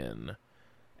Guardian,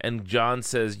 and John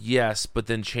says yes, but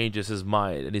then changes his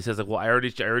mind, and he says well, I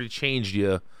already changed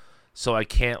you, so I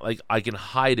can't I can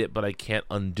hide it, but I can't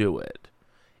undo it.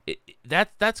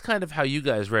 That's kind of how you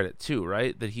guys read it too,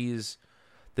 right? That he is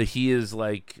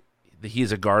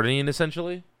a Guardian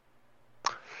essentially.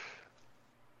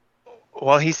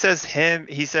 Well, he says so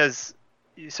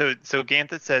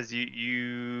Ganthet says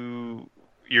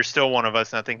you're still one of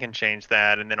us. Nothing can change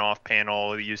that. And then off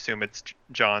panel, you assume it's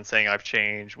John saying, I've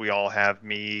changed. We all have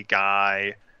me,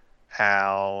 Guy,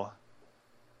 Hal.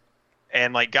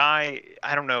 And Guy,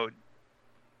 I don't know.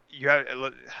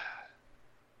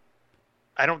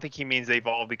 I don't think he means they've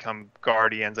all become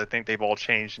Guardians. I think they've all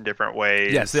changed in different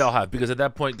ways. Yes, they all have. Because at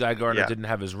that point, Guy Gardner didn't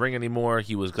have his ring anymore.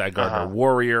 He was Guy Gardner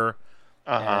Warrior.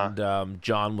 And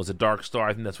John was a Dark Star.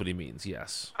 I think that's what he means.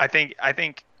 Yes. I think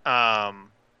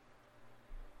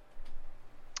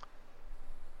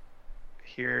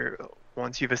here,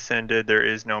 once you've ascended, there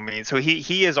is no means. So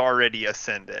he is already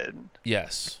ascended.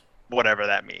 Yes. Whatever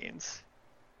that means.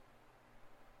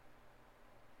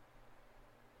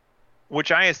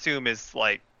 Which I assume is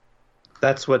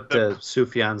That's what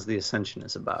Sufjan's The Ascension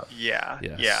is about. Yeah.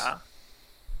 Yes. Yeah.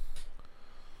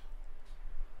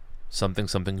 Something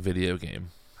video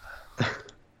game.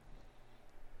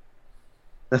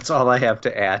 That's all I have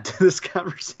to add to this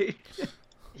conversation.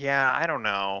 Yeah, I don't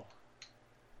know.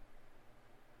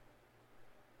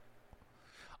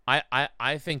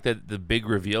 I think that the big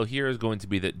reveal here is going to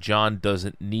be that John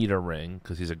doesn't need a ring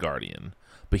because he's a Guardian,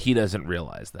 but he doesn't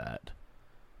realize that.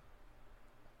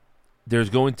 there's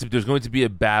going to be a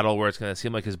battle where it's going to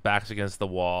seem like his back's against the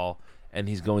wall, and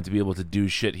he's going to be able to do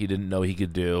shit he didn't know he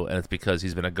could do, and it's because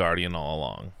he's been a Guardian all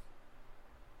along.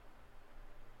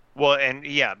 Well, and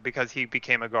yeah, because he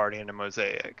became a Guardian in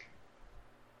Mosaic.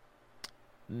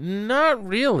 Not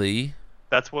really.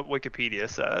 That's what Wikipedia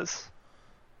says.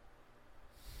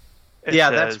 It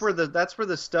says, that's where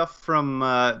the stuff from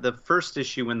the first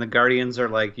issue when the Guardians are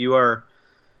like, you were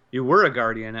a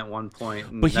Guardian at one point,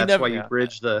 and but that's why you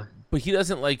bridge the. But he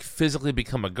doesn't like physically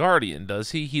become a Guardian,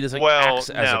 does he? He doesn't act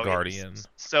as a Guardian.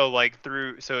 So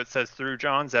it says through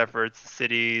John's efforts, the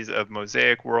cities of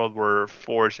Mosaic World were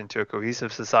forged into a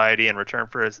cohesive society. In return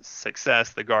for his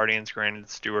success, the Guardians granted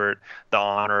Stewart the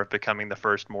honor of becoming the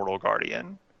first mortal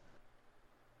Guardian.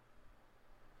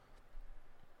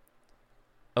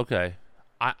 Okay,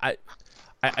 I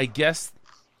guess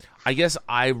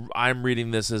I'm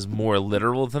reading this as more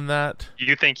literal than that.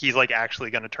 You think he's like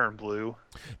actually going to turn blue?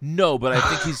 No, but I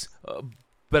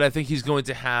think he's going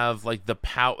to have like the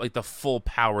full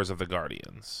powers of the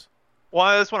Guardians.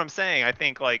 Well, that's what I'm saying. I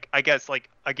think I guess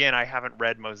again, I haven't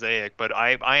read Mosaic, but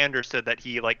I understood that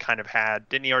he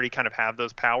didn't he already kind of have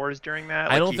those powers during that?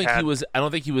 I don't think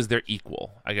he was their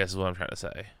equal, I guess is what I'm trying to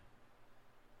say.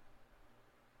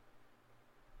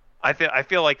 I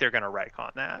feel like they're going to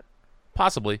retcon that.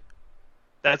 Possibly.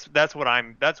 That's what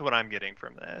I'm getting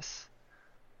from this.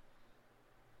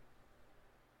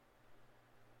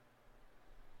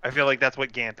 I feel like that's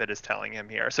what Gambit is telling him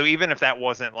here. So even if that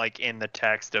wasn't like in the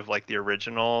text of like the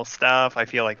original stuff, I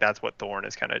feel like that's what Thorne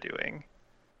is kind of doing.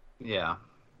 Yeah.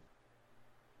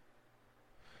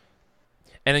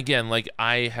 And again, like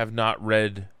I have not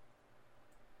read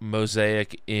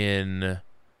Mosaic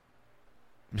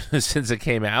since it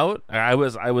came out. I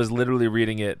was literally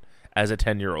reading it as a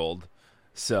 10-year-old.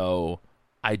 So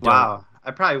I don't. Wow,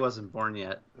 I probably wasn't born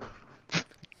yet.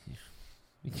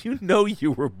 You know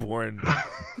you were born.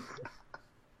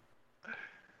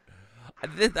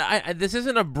 This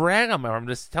isn't a brag on my part. I'm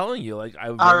just telling you, like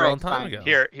I was a long time ago.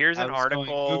 Here's an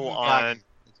article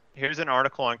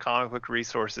on Comic Book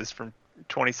Resources from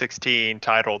 2016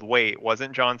 titled, "Wait,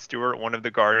 wasn't Jon Stewart one of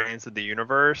the Guardians of the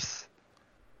Universe?"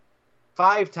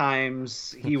 5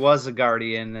 times he was a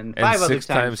Guardian, and 5 other 6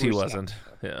 times he wasn't.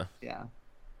 Yeah. Yeah.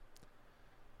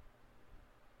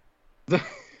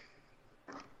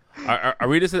 Are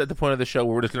we just at the point of the show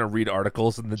where we're just going to read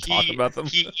articles and then talk about them?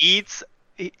 He eats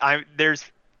his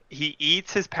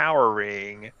power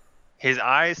ring. His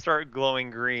eyes start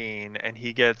glowing green, and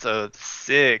he gets a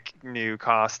sick new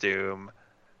costume.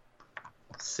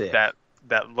 Sick. That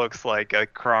looks like a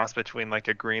cross between like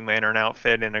a Green Lantern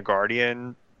outfit and a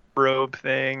Guardian robe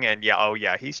thing, and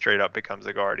he straight up becomes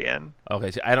a Guardian.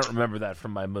 Okay, so I don't remember that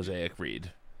from my Mosaic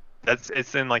read.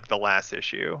 It's in like the last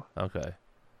issue. Okay.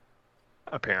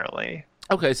 Apparently.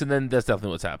 Okay, so then that's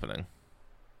definitely what's happening.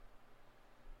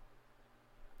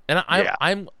 And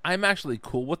I'm actually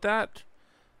cool with that.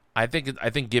 I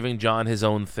think giving John his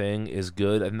own thing is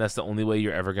good, and that's the only way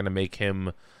you're ever going to make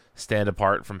him stand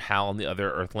apart from Hal and the other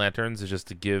Earth Lanterns, is just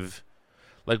to give,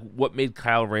 like, what made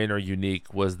Kyle Rayner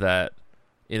unique was that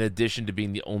in addition to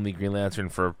being the only Green Lantern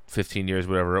for 15 years,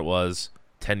 whatever it was,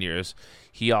 10 years,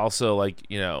 he also, like,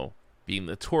 you know, being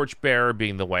the Torchbearer,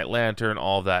 being the White Lantern,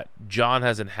 all of that. John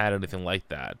hasn't had anything like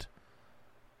that.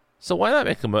 So why not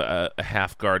make him a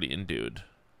half Guardian dude?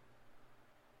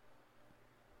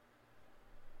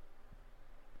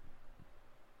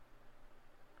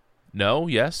 No?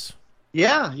 Yes?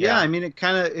 Yeah. I mean, it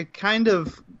kind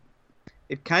of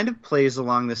plays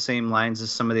along the same lines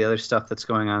as some of the other stuff that's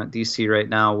going on at DC right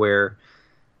now, where,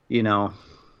 you know,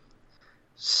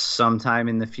 sometime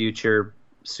in the future,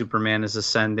 Superman is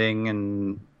ascending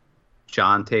and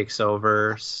John takes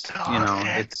over. It's the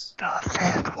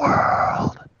fifth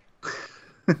world.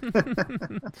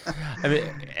 I mean,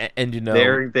 and you know,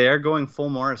 they're going full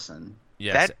Morrison.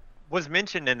 Yes. That was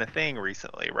mentioned in a thing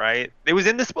recently, right? It was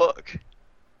in this book.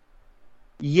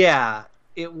 Yeah,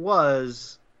 it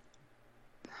was.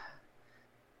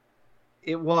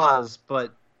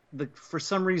 But for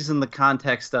some reason the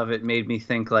context of it made me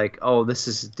think like, oh, this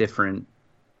is different.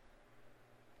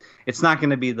 It's not going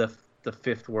to be the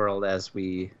fifth world as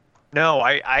we. No,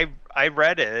 I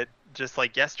read it just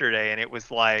like yesterday, and it was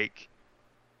like,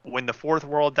 when the fourth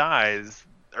world dies,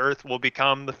 Earth will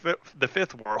become the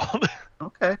fifth world.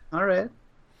 Okay, all right.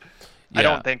 Yeah. I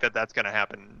don't think that's going to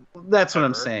happen. That's what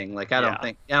I'm saying. Like, I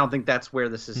don't think that's where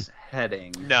this is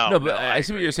heading. No, but I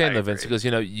see what you're saying, though, Vince. Because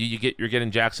you know, you're getting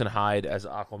Jackson Hyde as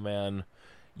Aquaman.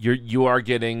 You are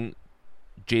getting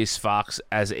Jace Fox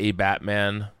as a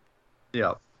Batman.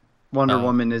 Yeah, Wonder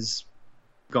Woman is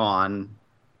gone.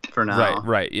 for now.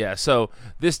 Right, yeah. So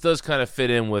this does kind of fit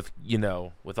in with,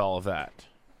 with all of that.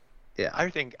 Yeah.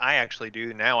 I actually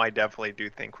do. Now I definitely do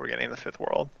think we're getting the Fifth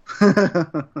World.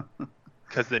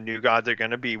 Because the new gods are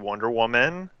going to be Wonder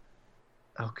Woman.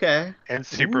 Okay. And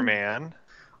Superman.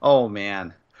 Oh,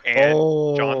 man. And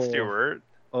Jon Stewart.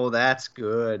 Oh, that's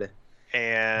good.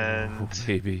 And... Oh,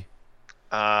 baby.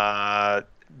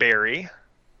 Barry.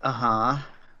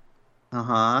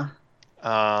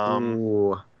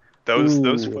 Ooh.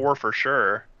 Those four for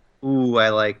sure. Ooh, I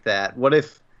like that. What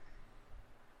if...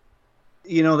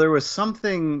 there was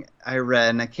something I read,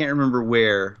 and I can't remember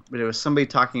where, but it was somebody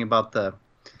talking about the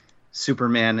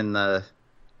Superman in the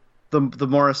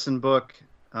Morrison book,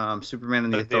 Superman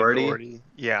and the Authority.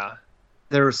 Yeah.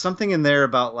 There was something in there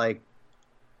about, like,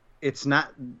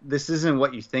 this isn't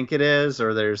what you think it is,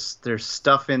 or there's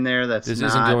stuff in there that's This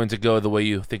isn't going to go the way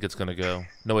you think it's going to go.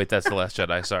 No, wait, that's The Last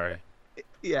Jedi, sorry.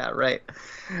 Yeah, right.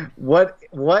 What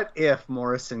if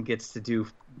Morrison gets to do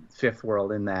Fifth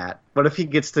World in that? What if he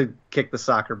gets to kick the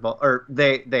soccer ball, or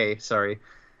sorry.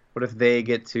 What if they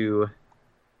get to,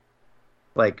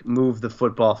 like, move the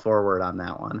football forward on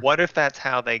that one? What if that's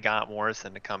how they got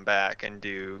Morrison to come back and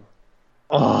do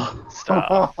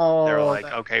stuff? They're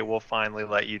like, okay, we'll finally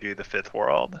let you do the Fifth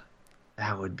World.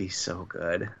 That would be so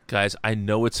good. Guys, I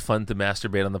know it's fun to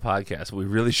masturbate on the podcast, but we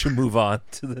really should move on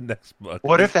to the next book.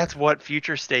 What if that's what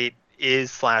Future State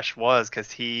is/was,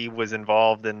 because he was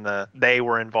involved in they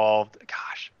were involved.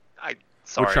 Gosh,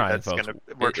 sorry, we're trying, folks.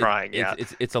 We're trying. Yeah,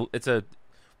 it's a.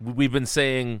 We've been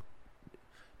saying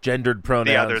gendered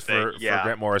pronouns for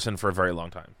Grant Morrison for a very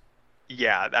long time.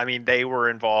 Yeah, I mean, they were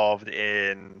involved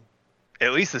in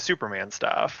at least the Superman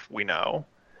stuff. We know.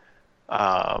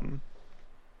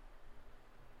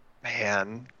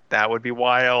 Man, that would be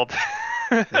wild.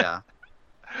 Yeah.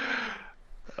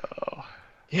 Oh.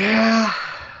 Yeah.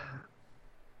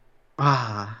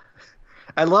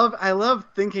 I love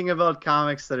thinking about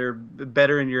comics that are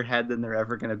better in your head than they're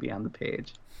ever going to be on the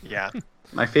page. Yeah.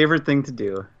 My favorite thing to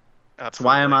do. Absolutely. That's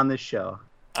why I'm on this show.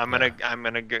 I'm not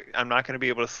gonna be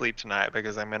able to sleep tonight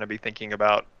because I'm gonna be thinking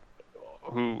about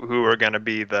who are gonna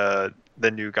be the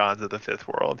new gods of the Fifth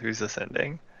World, who's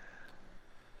ascending.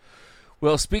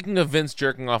 Well, speaking of Vince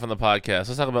jerking off on the podcast,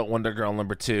 let's talk about Wonder Girl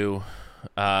 #2.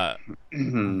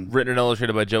 Written and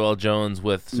illustrated by Joel Jones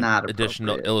with some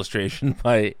additional illustration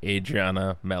by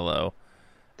Adriana Mello.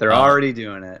 They're already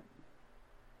doing it.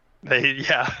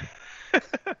 Yeah.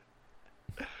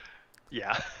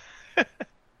 Yeah.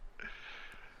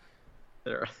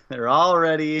 They're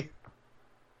already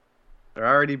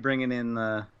bringing in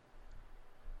the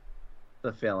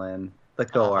fill-in, the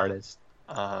co-artist.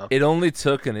 It only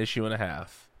took an issue and a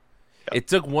half. Yep. It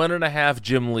took 1.5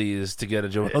 Jim Lees to get a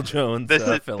Joel Jones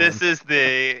fill-in. This is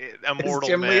the immortal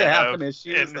Jim Lee half an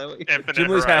issue. Jim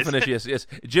Lee's half an issue. Yes.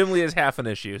 Jim Lee is half an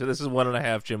issue. So this is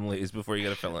 1.5 Jim Lees before you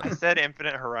get a fill-in. I said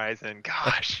Infinite Horizon.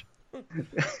 Gosh.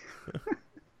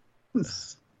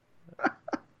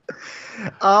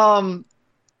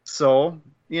 So,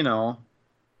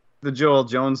 the Joel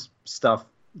Jones stuff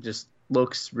just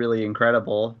looks really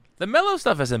incredible. The Mello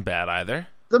stuff isn't bad either.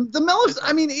 The Mello's,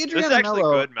 I mean, Adriana Mello. It's actually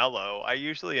good Mello. I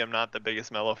usually am not the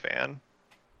biggest Mello fan.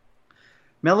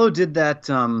 Mello did that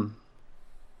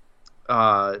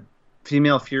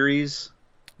Female Furies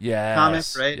comic,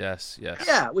 right? Yes.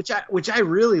 Yeah, which I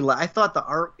really I thought the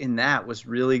art in that was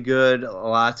really good. A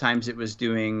lot of times it was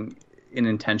doing an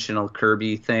intentional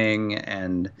Kirby thing,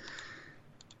 and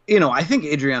I think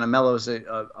Adriana Mello is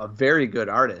a very good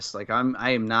artist. Like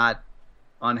I am not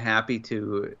unhappy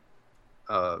to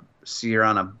see her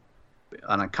on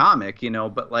a comic,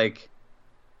 but like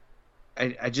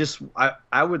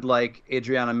I would like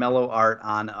Adriana Mello art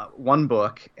on one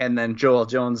book and then Joel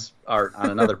Jones art on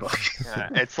another book. Yeah,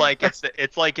 it's like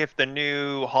if the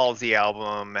new Halsey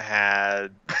album had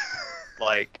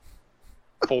like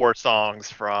 4 songs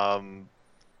from,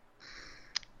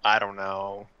 I don't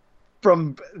know,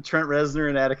 from Trent Reznor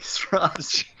and Atticus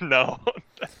Ross. No,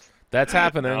 that's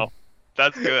happening. No,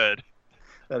 that's good.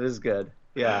 That is good.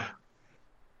 Yeah.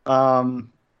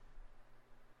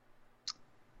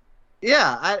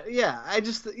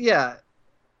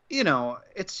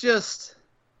 It's just,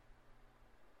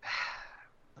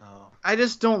 I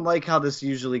just don't like how this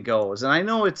usually goes. And I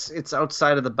know it's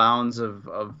outside of the bounds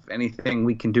of anything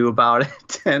we can do about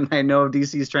it. And I know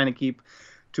DC is trying to keep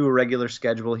to a regular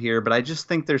schedule here, but I just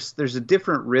think there's a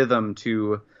different rhythm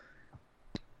to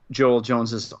Joel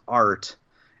Jones's art.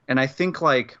 And I think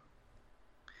like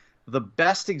the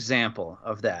best example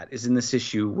of that is in this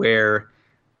issue where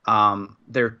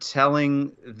they're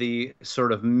telling the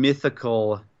sort of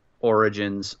mythical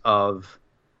origins of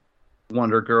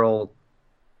Wonder Girl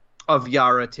of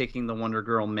Yara taking the Wonder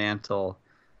Girl mantle,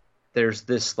 there's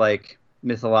this like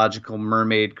mythological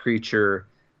mermaid creature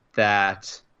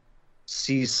that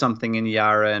sees something in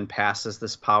Yara and passes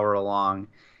this power along.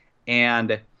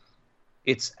 And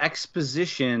it's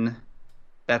exposition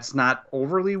that's not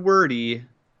overly wordy,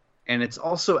 and it's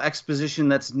also exposition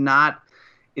that's not,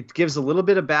 it gives a little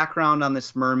bit of background on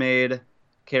this mermaid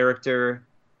character,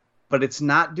 but it's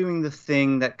not doing the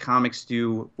thing that comics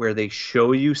do where they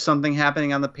show you something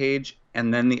happening on the page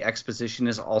and then the exposition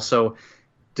is also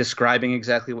describing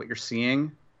exactly what you're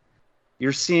seeing.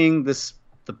 You're seeing this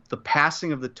the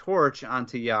passing of the torch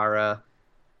onto Yara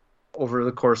over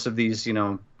the course of these,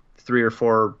 3 or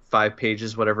 4 or 5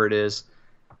 pages, whatever it is,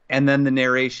 and then the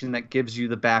narration that gives you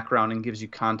the background and gives you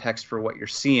context for what you're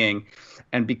seeing.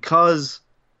 And because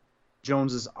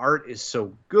Jones's art is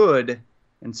so good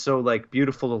and so like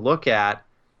beautiful to look at,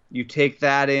 you take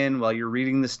that in while you're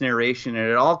reading this narration, and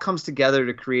it all comes together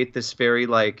to create this very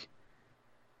like,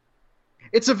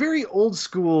 it's a very old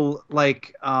school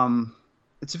like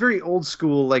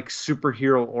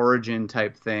superhero origin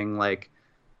type thing. Like,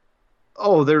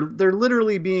 oh, they're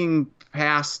literally being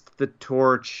passed the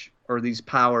torch or these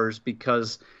powers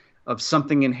because of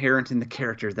something inherent in the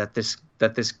character that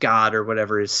this god or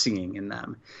whatever is seeing in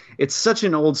them. It's such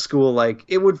an old school, like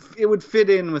it would fit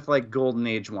in with like Golden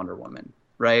Age Wonder Woman,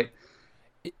 right?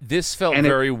 This felt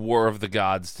very War of the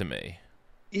Gods to me.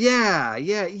 Yeah,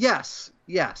 yes,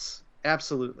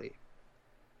 absolutely.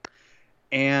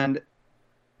 And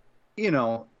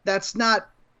that's not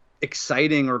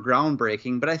exciting or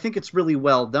groundbreaking, but I think it's really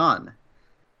well done.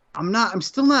 I'm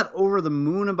still not over the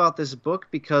moon about this book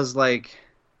because like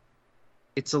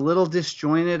it's a little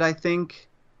disjointed, I think,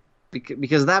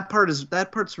 because that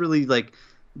part's really like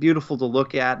beautiful to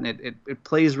look at, and it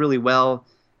plays really well,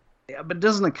 but it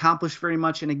doesn't accomplish very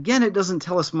much. And again, it doesn't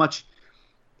tell us much.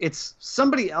 It's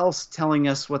somebody else telling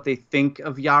us what they think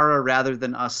of Yara rather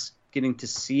than us getting to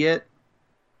see it.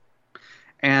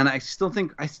 And I still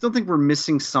think we're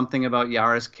missing something about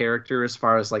Yara's character as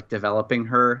far as like developing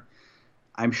her.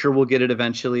 I'm sure we'll get it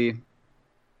eventually.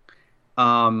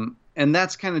 And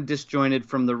that's kind of disjointed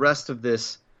from the rest of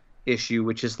this issue,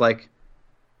 which is like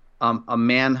a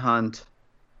manhunt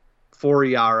for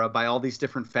Yara by all these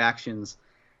different factions,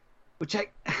 which I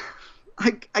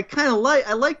kind of like.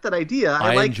 I like that idea.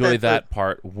 I enjoy that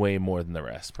part way more than the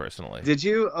rest, personally. Did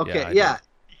you? Okay, yeah.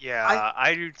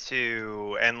 I do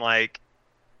too. And like,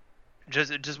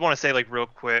 just want to say like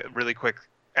really quick.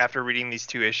 After reading these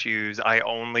 2 issues, I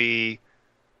only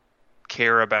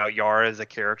care about Yara as a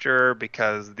character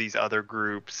because these other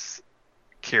groups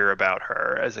care about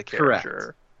her as a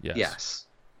character. Correct. Yes.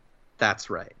 That's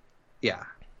right. Yeah.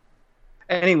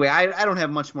 Anyway, I don't have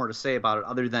much more to say about it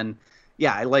other than,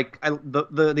 I like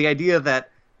the idea that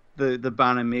the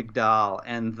Bana Migdal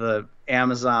and the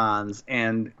Amazons,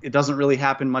 and it doesn't really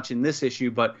happen much in this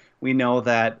issue, but we know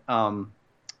that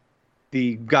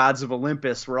the gods of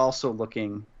Olympus were also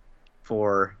looking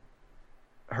for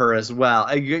her as well.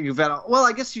 I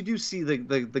guess you do see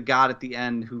the god at the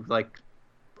end who like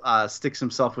sticks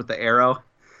himself with the arrow.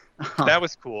 That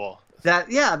was cool. That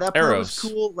part was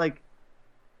cool. Like,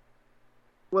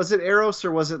 was it Eros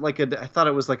or was it like I thought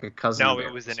it was like a cousin. No,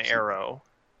 it was an arrow.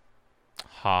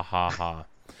 Ha ha ha.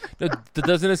 No,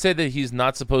 doesn't it say that he's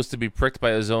not supposed to be pricked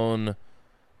by his own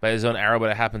arrow, but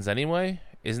it happens anyway?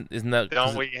 Isn't that?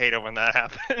 Don't we hate it when that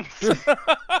happens?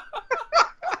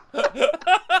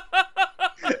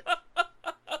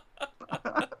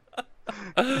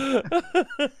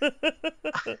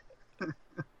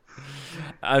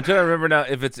 I'm trying to remember now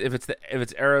if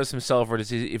it's Eros himself or if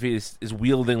he is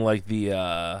wielding like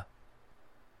the.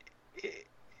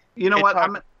 You know what?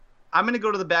 I'm going to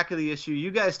go to the back of the issue. You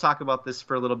guys talk about this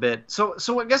for a little bit. So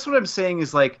I guess what I'm saying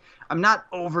is like I'm not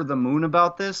over the moon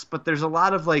about this, but there's a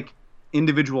lot of like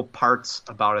individual parts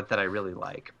about it that I really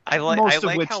like. I like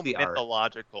how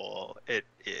mythological it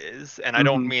is, and I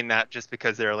don't mean that just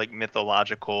because they're like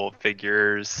mythological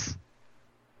figures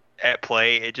at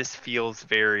play. It just feels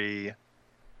very.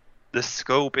 The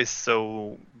scope is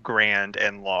so grand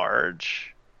and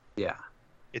large. Yeah,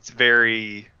 it's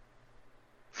very,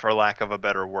 for lack of a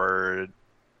better word,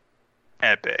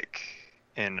 epic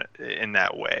in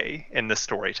that way in the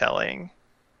storytelling.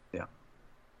 Yeah.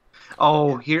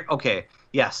 Oh, here. Okay.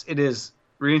 Yes, it is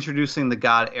reintroducing the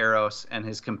god Eros and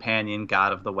his companion,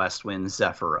 god of the west wind,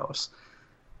 Zephyros.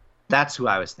 That's who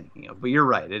I was thinking of. But you're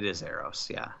right. It is Eros.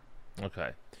 Yeah. Okay.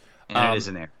 And it is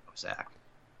an arrow, Zach.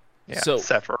 Yeah. So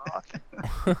Sephiroth.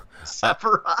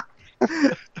 Sephiroth.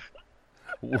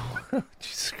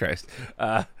 Jesus Christ.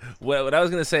 What I was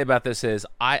going to say about this is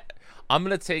I'm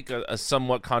going to take a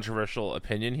somewhat controversial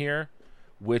opinion here,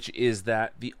 which is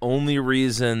that the only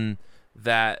reason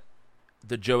that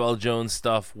the Joelle Jones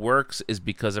stuff works is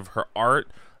because of her art.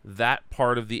 That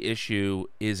part of the issue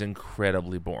is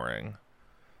incredibly boring.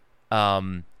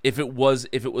 If it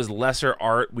was lesser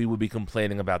art, we would be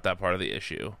complaining about that part of the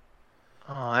issue.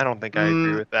 Oh, I don't think I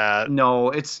agree with that. No,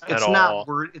 it's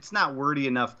not wordy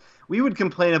enough. We would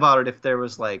complain about it if there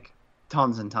was like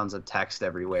tons and tons of text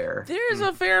everywhere. There's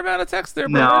a fair amount of text there,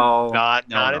 brother.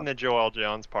 Not in the Joelle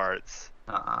Jones parts.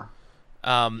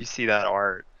 You see that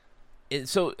art.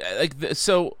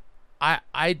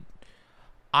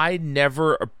 I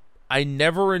never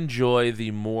enjoy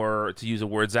the more, to use a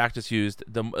word Zach just used,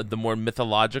 the more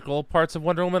mythological parts of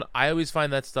Wonder Woman. I always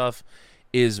find that stuff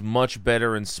is much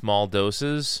better in small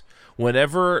doses.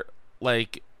 Whenever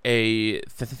like a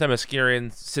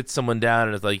Themyscirian sits someone down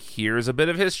and is like, here's a bit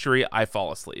of history, I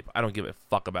fall asleep. I don't give a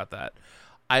fuck about that.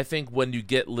 I think when you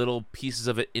get little pieces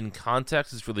of it in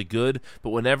context, it's really good,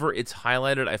 but whenever it's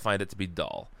highlighted, I find it to be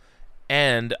dull.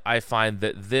 And I find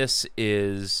that this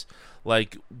is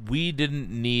like, we didn't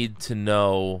need to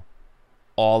know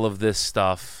all of this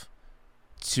stuff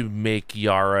to make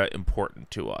Yara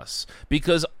important to us,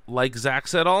 because like Zach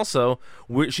said also,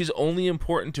 she's only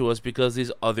important to us because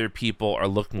these other people are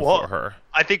looking for her.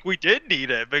 I think we did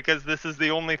need it because this is the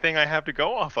only thing I have to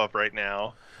go off of right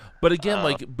now. But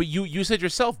again, but you said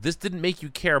yourself, this didn't make you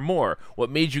care more. What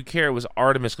made you care was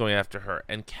Artemis going after her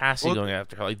and Cassie going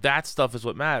after her. Like, that stuff is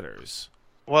what matters.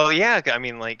 Well, yeah, I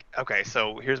mean, like, okay,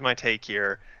 so here's my take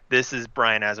here. This is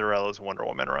Brian Azzarello's Wonder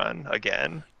Woman run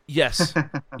again. Yes,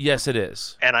 yes, it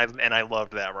is. And I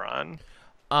loved that run.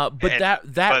 But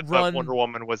Wonder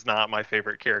Woman was not my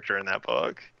favorite character in that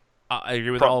book. I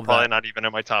agree with all of that. Probably not even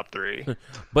in my top 3.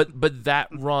 but that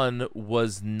run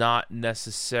was not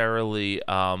necessarily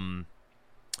there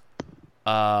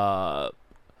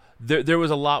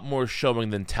was a lot more showing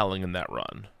than telling in that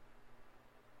run.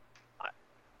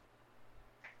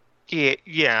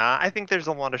 Yeah, I think there's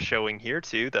a lot of showing here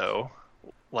too, though.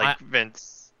 Like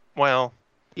Vince. Well,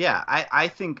 yeah, I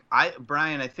think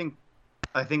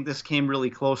this came really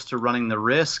close to running the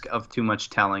risk of too much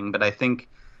telling, but I think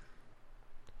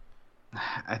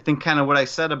kind of what I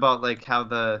said about like how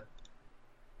the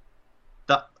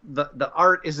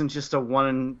art isn't just a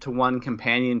one-to-one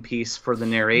companion piece for the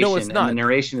narration. No, it's not. And the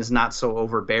narration is not so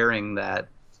overbearing that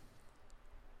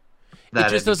it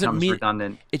just doesn't mean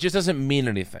redundant. It just doesn't mean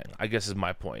anything, I guess, is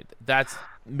my point. That's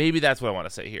what I want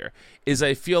to say here. Is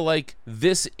I feel like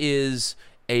this is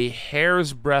a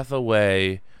hair's breadth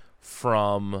away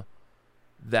from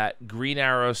that Green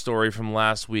Arrow story from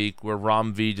last week where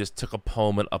Ram V just took a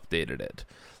poem and updated it.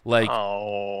 Like,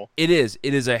 it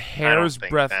is a hair's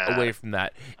breadth away from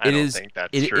that. I don't think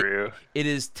that's true. It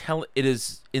is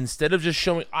instead of just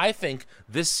showing. I think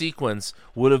this sequence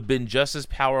would have been just as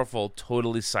powerful,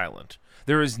 totally silent.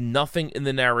 There is nothing in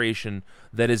the narration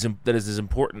that is as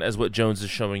important as what Jones is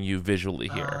showing you visually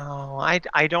here. Oh, I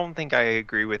don't think I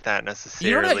agree with that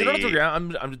necessarily. You don't have to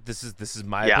agree. This is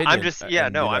my opinion. I'm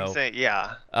saying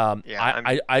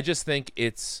I just think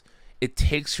it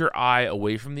takes your eye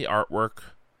away from the artwork,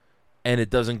 and it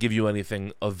doesn't give you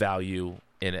anything of value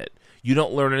in it. You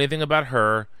don't learn anything about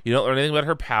her. You don't learn anything about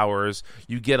her powers.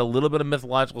 You get a little bit of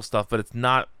mythological stuff, but it's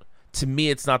not. To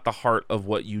me, it's not the heart of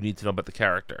what you need to know about the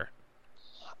character.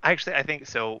 Actually, I think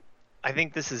so. I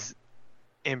think this is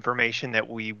information that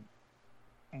we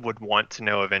would want to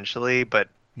know eventually, but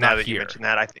now that you mentioned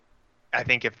that, I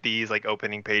think if these like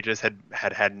opening pages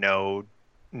had no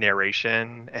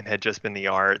narration and had just been the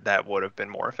art, that would have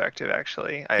been more effective.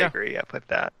 Actually, I agree with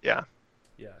that. Yeah.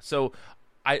 So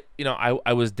I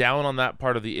was down on that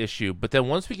part of the issue, but then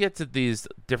once we get to these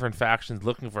different factions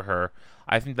looking for her,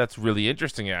 I think that's really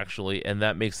interesting actually, and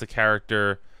that makes the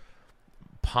character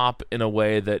pop in a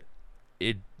way that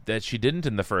she didn't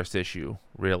in the first issue,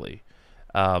 really.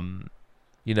 The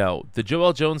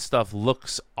Joelle Jones stuff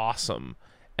looks awesome,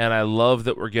 and I love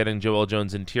that we're getting Joelle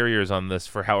Jones interiors on this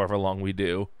for however long we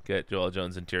do get Joelle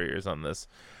Jones interiors on this.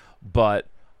 But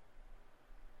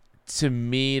to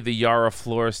me, the Yara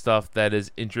Flora stuff that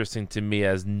is interesting to me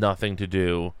has nothing to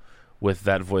do with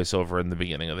that voiceover in the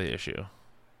beginning of the issue.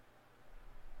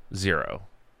 Zero.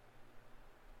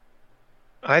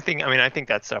 I think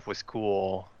that stuff was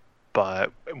cool,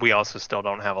 but we also still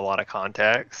don't have a lot of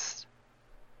context.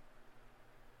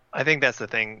 I think that's the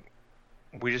thing.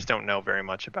 We just don't know very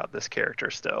much about this character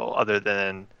still, other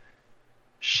than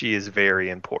she is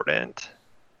very important.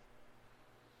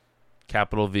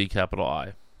 Capital V, capital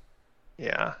I.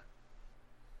 Yeah.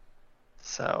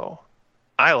 So,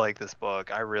 I like this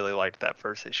book. I really liked that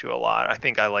first issue a lot. I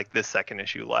think I like this second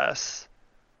issue less.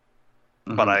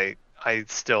 Mm-hmm. But I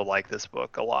still like this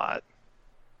book a lot.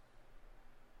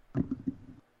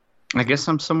 I guess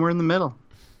I'm somewhere in the middle.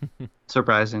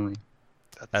 Surprisingly,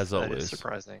 as always, that is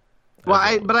surprising. Well,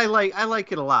 I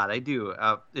like it a lot. I do.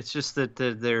 It's just that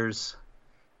there's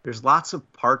lots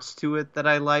of parts to it that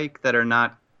I like that are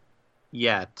not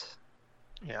yet.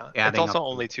 Yeah, it's also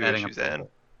only 2 issues in.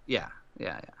 Yeah.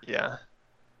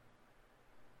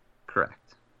 Correct.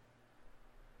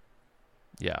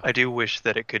 Yeah. I do wish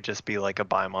that it could just be like a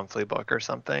bi-monthly book or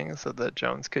something, so that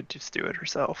Jones could just do it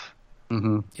herself.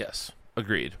 Mm-hmm. Yes.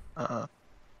 Agreed.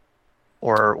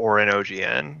 Or an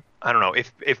OGN. I don't know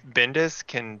if Bendis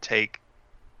can take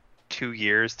 2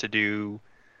 years to do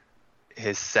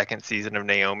his second season of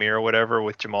Naomi or whatever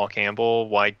with Jamal Campbell.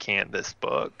 Why can't this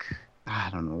book? I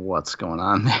don't know what's going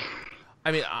on there.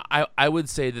 I mean, I would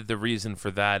say that the reason for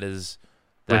that is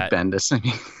that with Bendis. I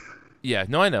mean. Yeah,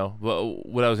 no, I know. Well,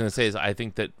 what I was going to say is I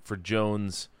think that for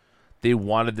Jones, they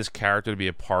wanted this character to be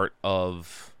a part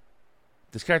of...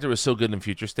 This character was so good in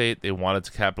Future State, they wanted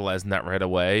to capitalize on that right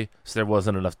away, so there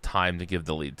wasn't enough time to give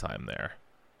the lead time there.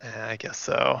 I guess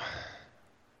so.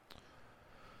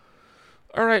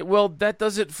 All right, well, that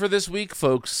does it for this week,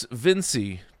 folks.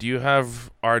 Vincey, do you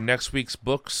have our next week's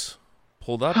books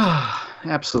pulled up?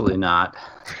 Absolutely not.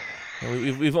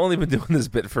 We've only been doing this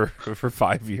bit for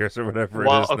 5 years or whatever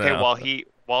it is okay, now.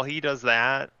 while he does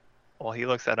that, while he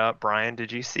looks that up, Brian,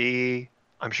 did you see?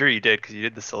 I'm sure you did because you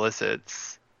did the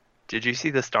solicits. Did you see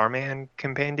the Starman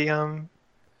compendium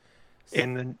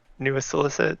in the newest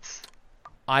solicits?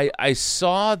 I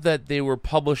saw that they were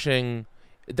publishing.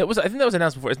 I think that was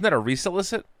announced before. Isn't that a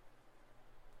resolicit?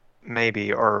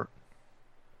 Maybe or.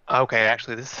 Okay,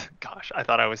 actually, I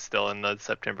thought I was still in the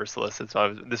September solicits.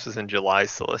 This was in July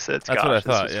solicits. That's what I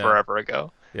thought. This was forever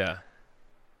ago. Yeah,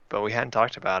 but we hadn't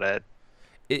talked about it.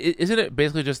 Isn't it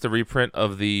basically just the reprint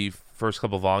of the first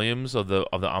couple volumes of the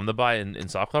Omnibuy in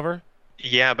softcover?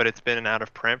 Yeah, but it's been out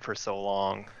of print for so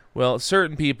long. Well,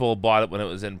 certain people bought it when it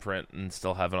was in print and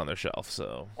still have it on their shelf.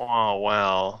 So. Oh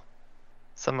well.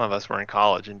 Some of us were in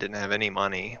college and didn't have any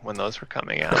money when those were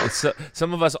coming out. So,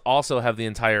 some of us also have the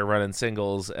entire run in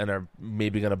singles and are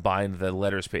maybe going to bind the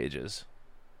letters pages.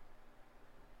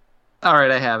 All right,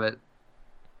 I have it.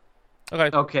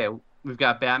 Okay, we've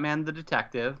got Batman the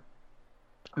Detective.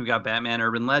 We've got Batman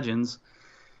Urban Legends.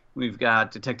 We've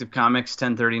got Detective Comics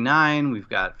 1039. We've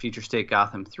got Future State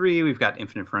Gotham 3. We've got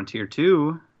Infinite Frontier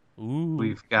 2. Ooh.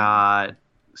 We've got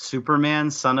Superman,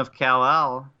 Son of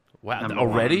Kal-El. Wow,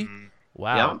 already? 1.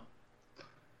 Wow. Yep.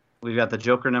 We've got the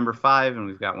Joker number 5, and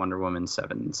we've got Wonder Woman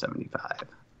 775.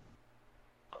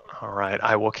 All right,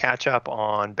 I will catch up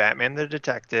on Batman the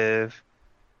Detective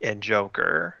and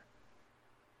Joker.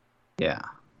 Yeah.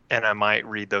 And I might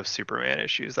read those Superman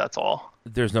issues, that's all.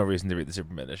 There's no reason to read the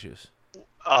Superman issues.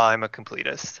 I'm a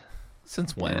completist.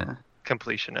 Since when? Yeah.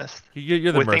 Completionist.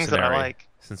 You're the with mercenary. Things that I like.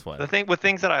 Since when? With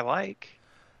things that I like.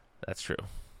 That's true.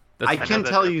 I can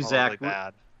tell you, Zach.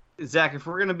 Bad. Zach, if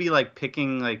we're gonna be like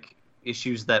picking like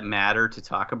issues that matter to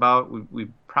talk about, we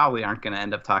probably aren't gonna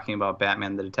end up talking about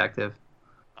Batman the Detective.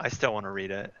 I still want to read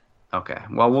it. Okay.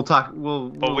 Well, we'll talk.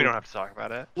 But we don't have to talk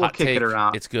about it. We'll kick it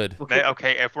around. It's good.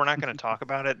 Okay, if we're not going to talk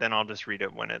about it, then I'll just read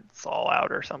it when it's all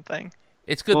out or something.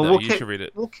 It's good, though. You should read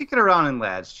it. We'll kick it around in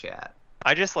Lads chat.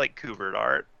 I just like Kubert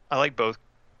art. I like both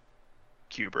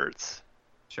Kuberts.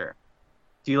 Sure.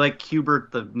 Do you like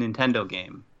Kubert, the Nintendo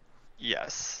game?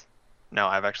 Yes. No,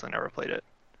 I've actually never played it.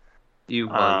 You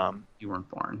weren't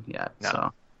born yet, no.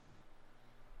 So.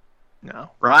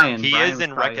 No. Brian is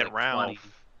in Wreck-It Ralph. 20.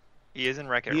 He is in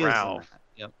Wreck-It Ralph,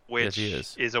 yep. Which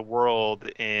is a world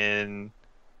in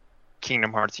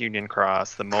Kingdom Hearts Union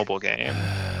Cross, the mobile game,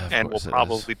 and will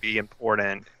probably be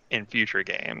important in future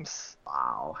games.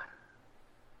 Wow.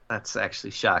 That's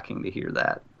actually shocking to hear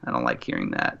that. I don't like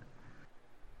hearing that.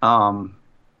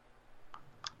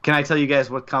 Can I tell you guys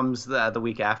what comes the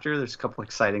week after? There's a couple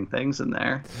exciting things in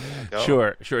there.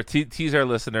 Sure. Tease our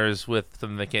listeners with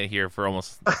something they can't hear for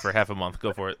half a month.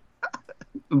 Go for it.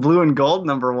 Blue and Gold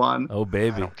number 1. Oh,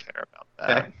 baby. I don't care about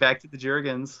that. Back to the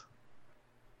Jurgens.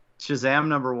 Shazam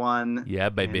number 1. Yeah,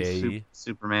 baby.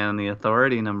 Superman and the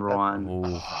Authority number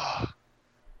 1.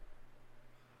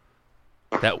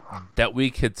 That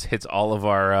week hits all of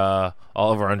our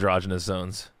androgynous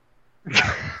zones.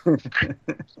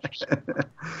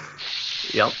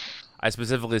 Yep. I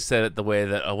specifically said it the way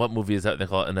that what movie is that they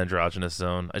call it an androgynous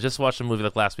zone? I just watched a movie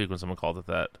like last week when someone called it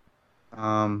that.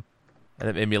 And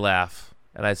it made me laugh.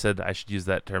 And I said I should use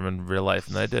that term in real life,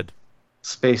 and I did.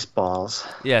 Spaceballs.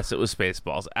 Yes, it was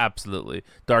Spaceballs. Absolutely.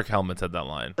 Dark Helmet had that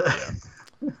line. Yeah.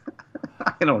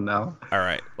 I don't know. All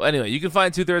right. Well, anyway, you can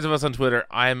find 2/3 of us on Twitter.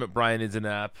 I'm Brian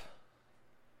Idzanap.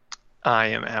 I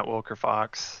am at Wilker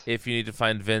Fox. If you need to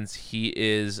find Vince, he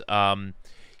is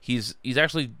he's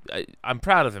actually I'm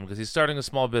proud of him because he's starting a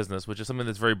small business, which is something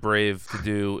that's very brave to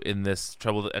do in this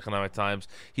troubled economic times.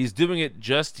 He's doing it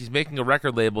he's making a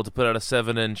record label to put out a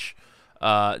 7-inch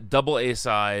double A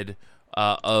side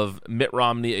of Mitt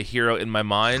Romney, A Hero in My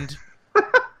Mind.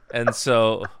 And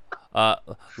so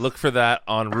look for that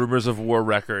on Rumors of War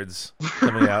Records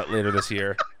coming out later this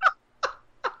year.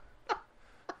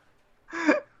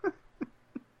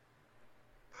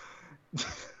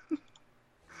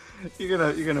 You're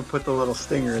gonna put the little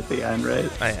stinger at the end,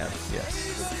 right? I am,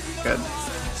 yes. Good.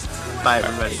 Bye,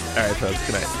 everybody. All right, folks.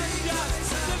 Good night.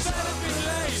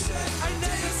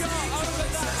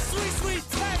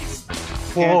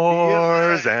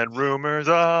 Wars and rumors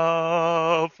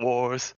of wars.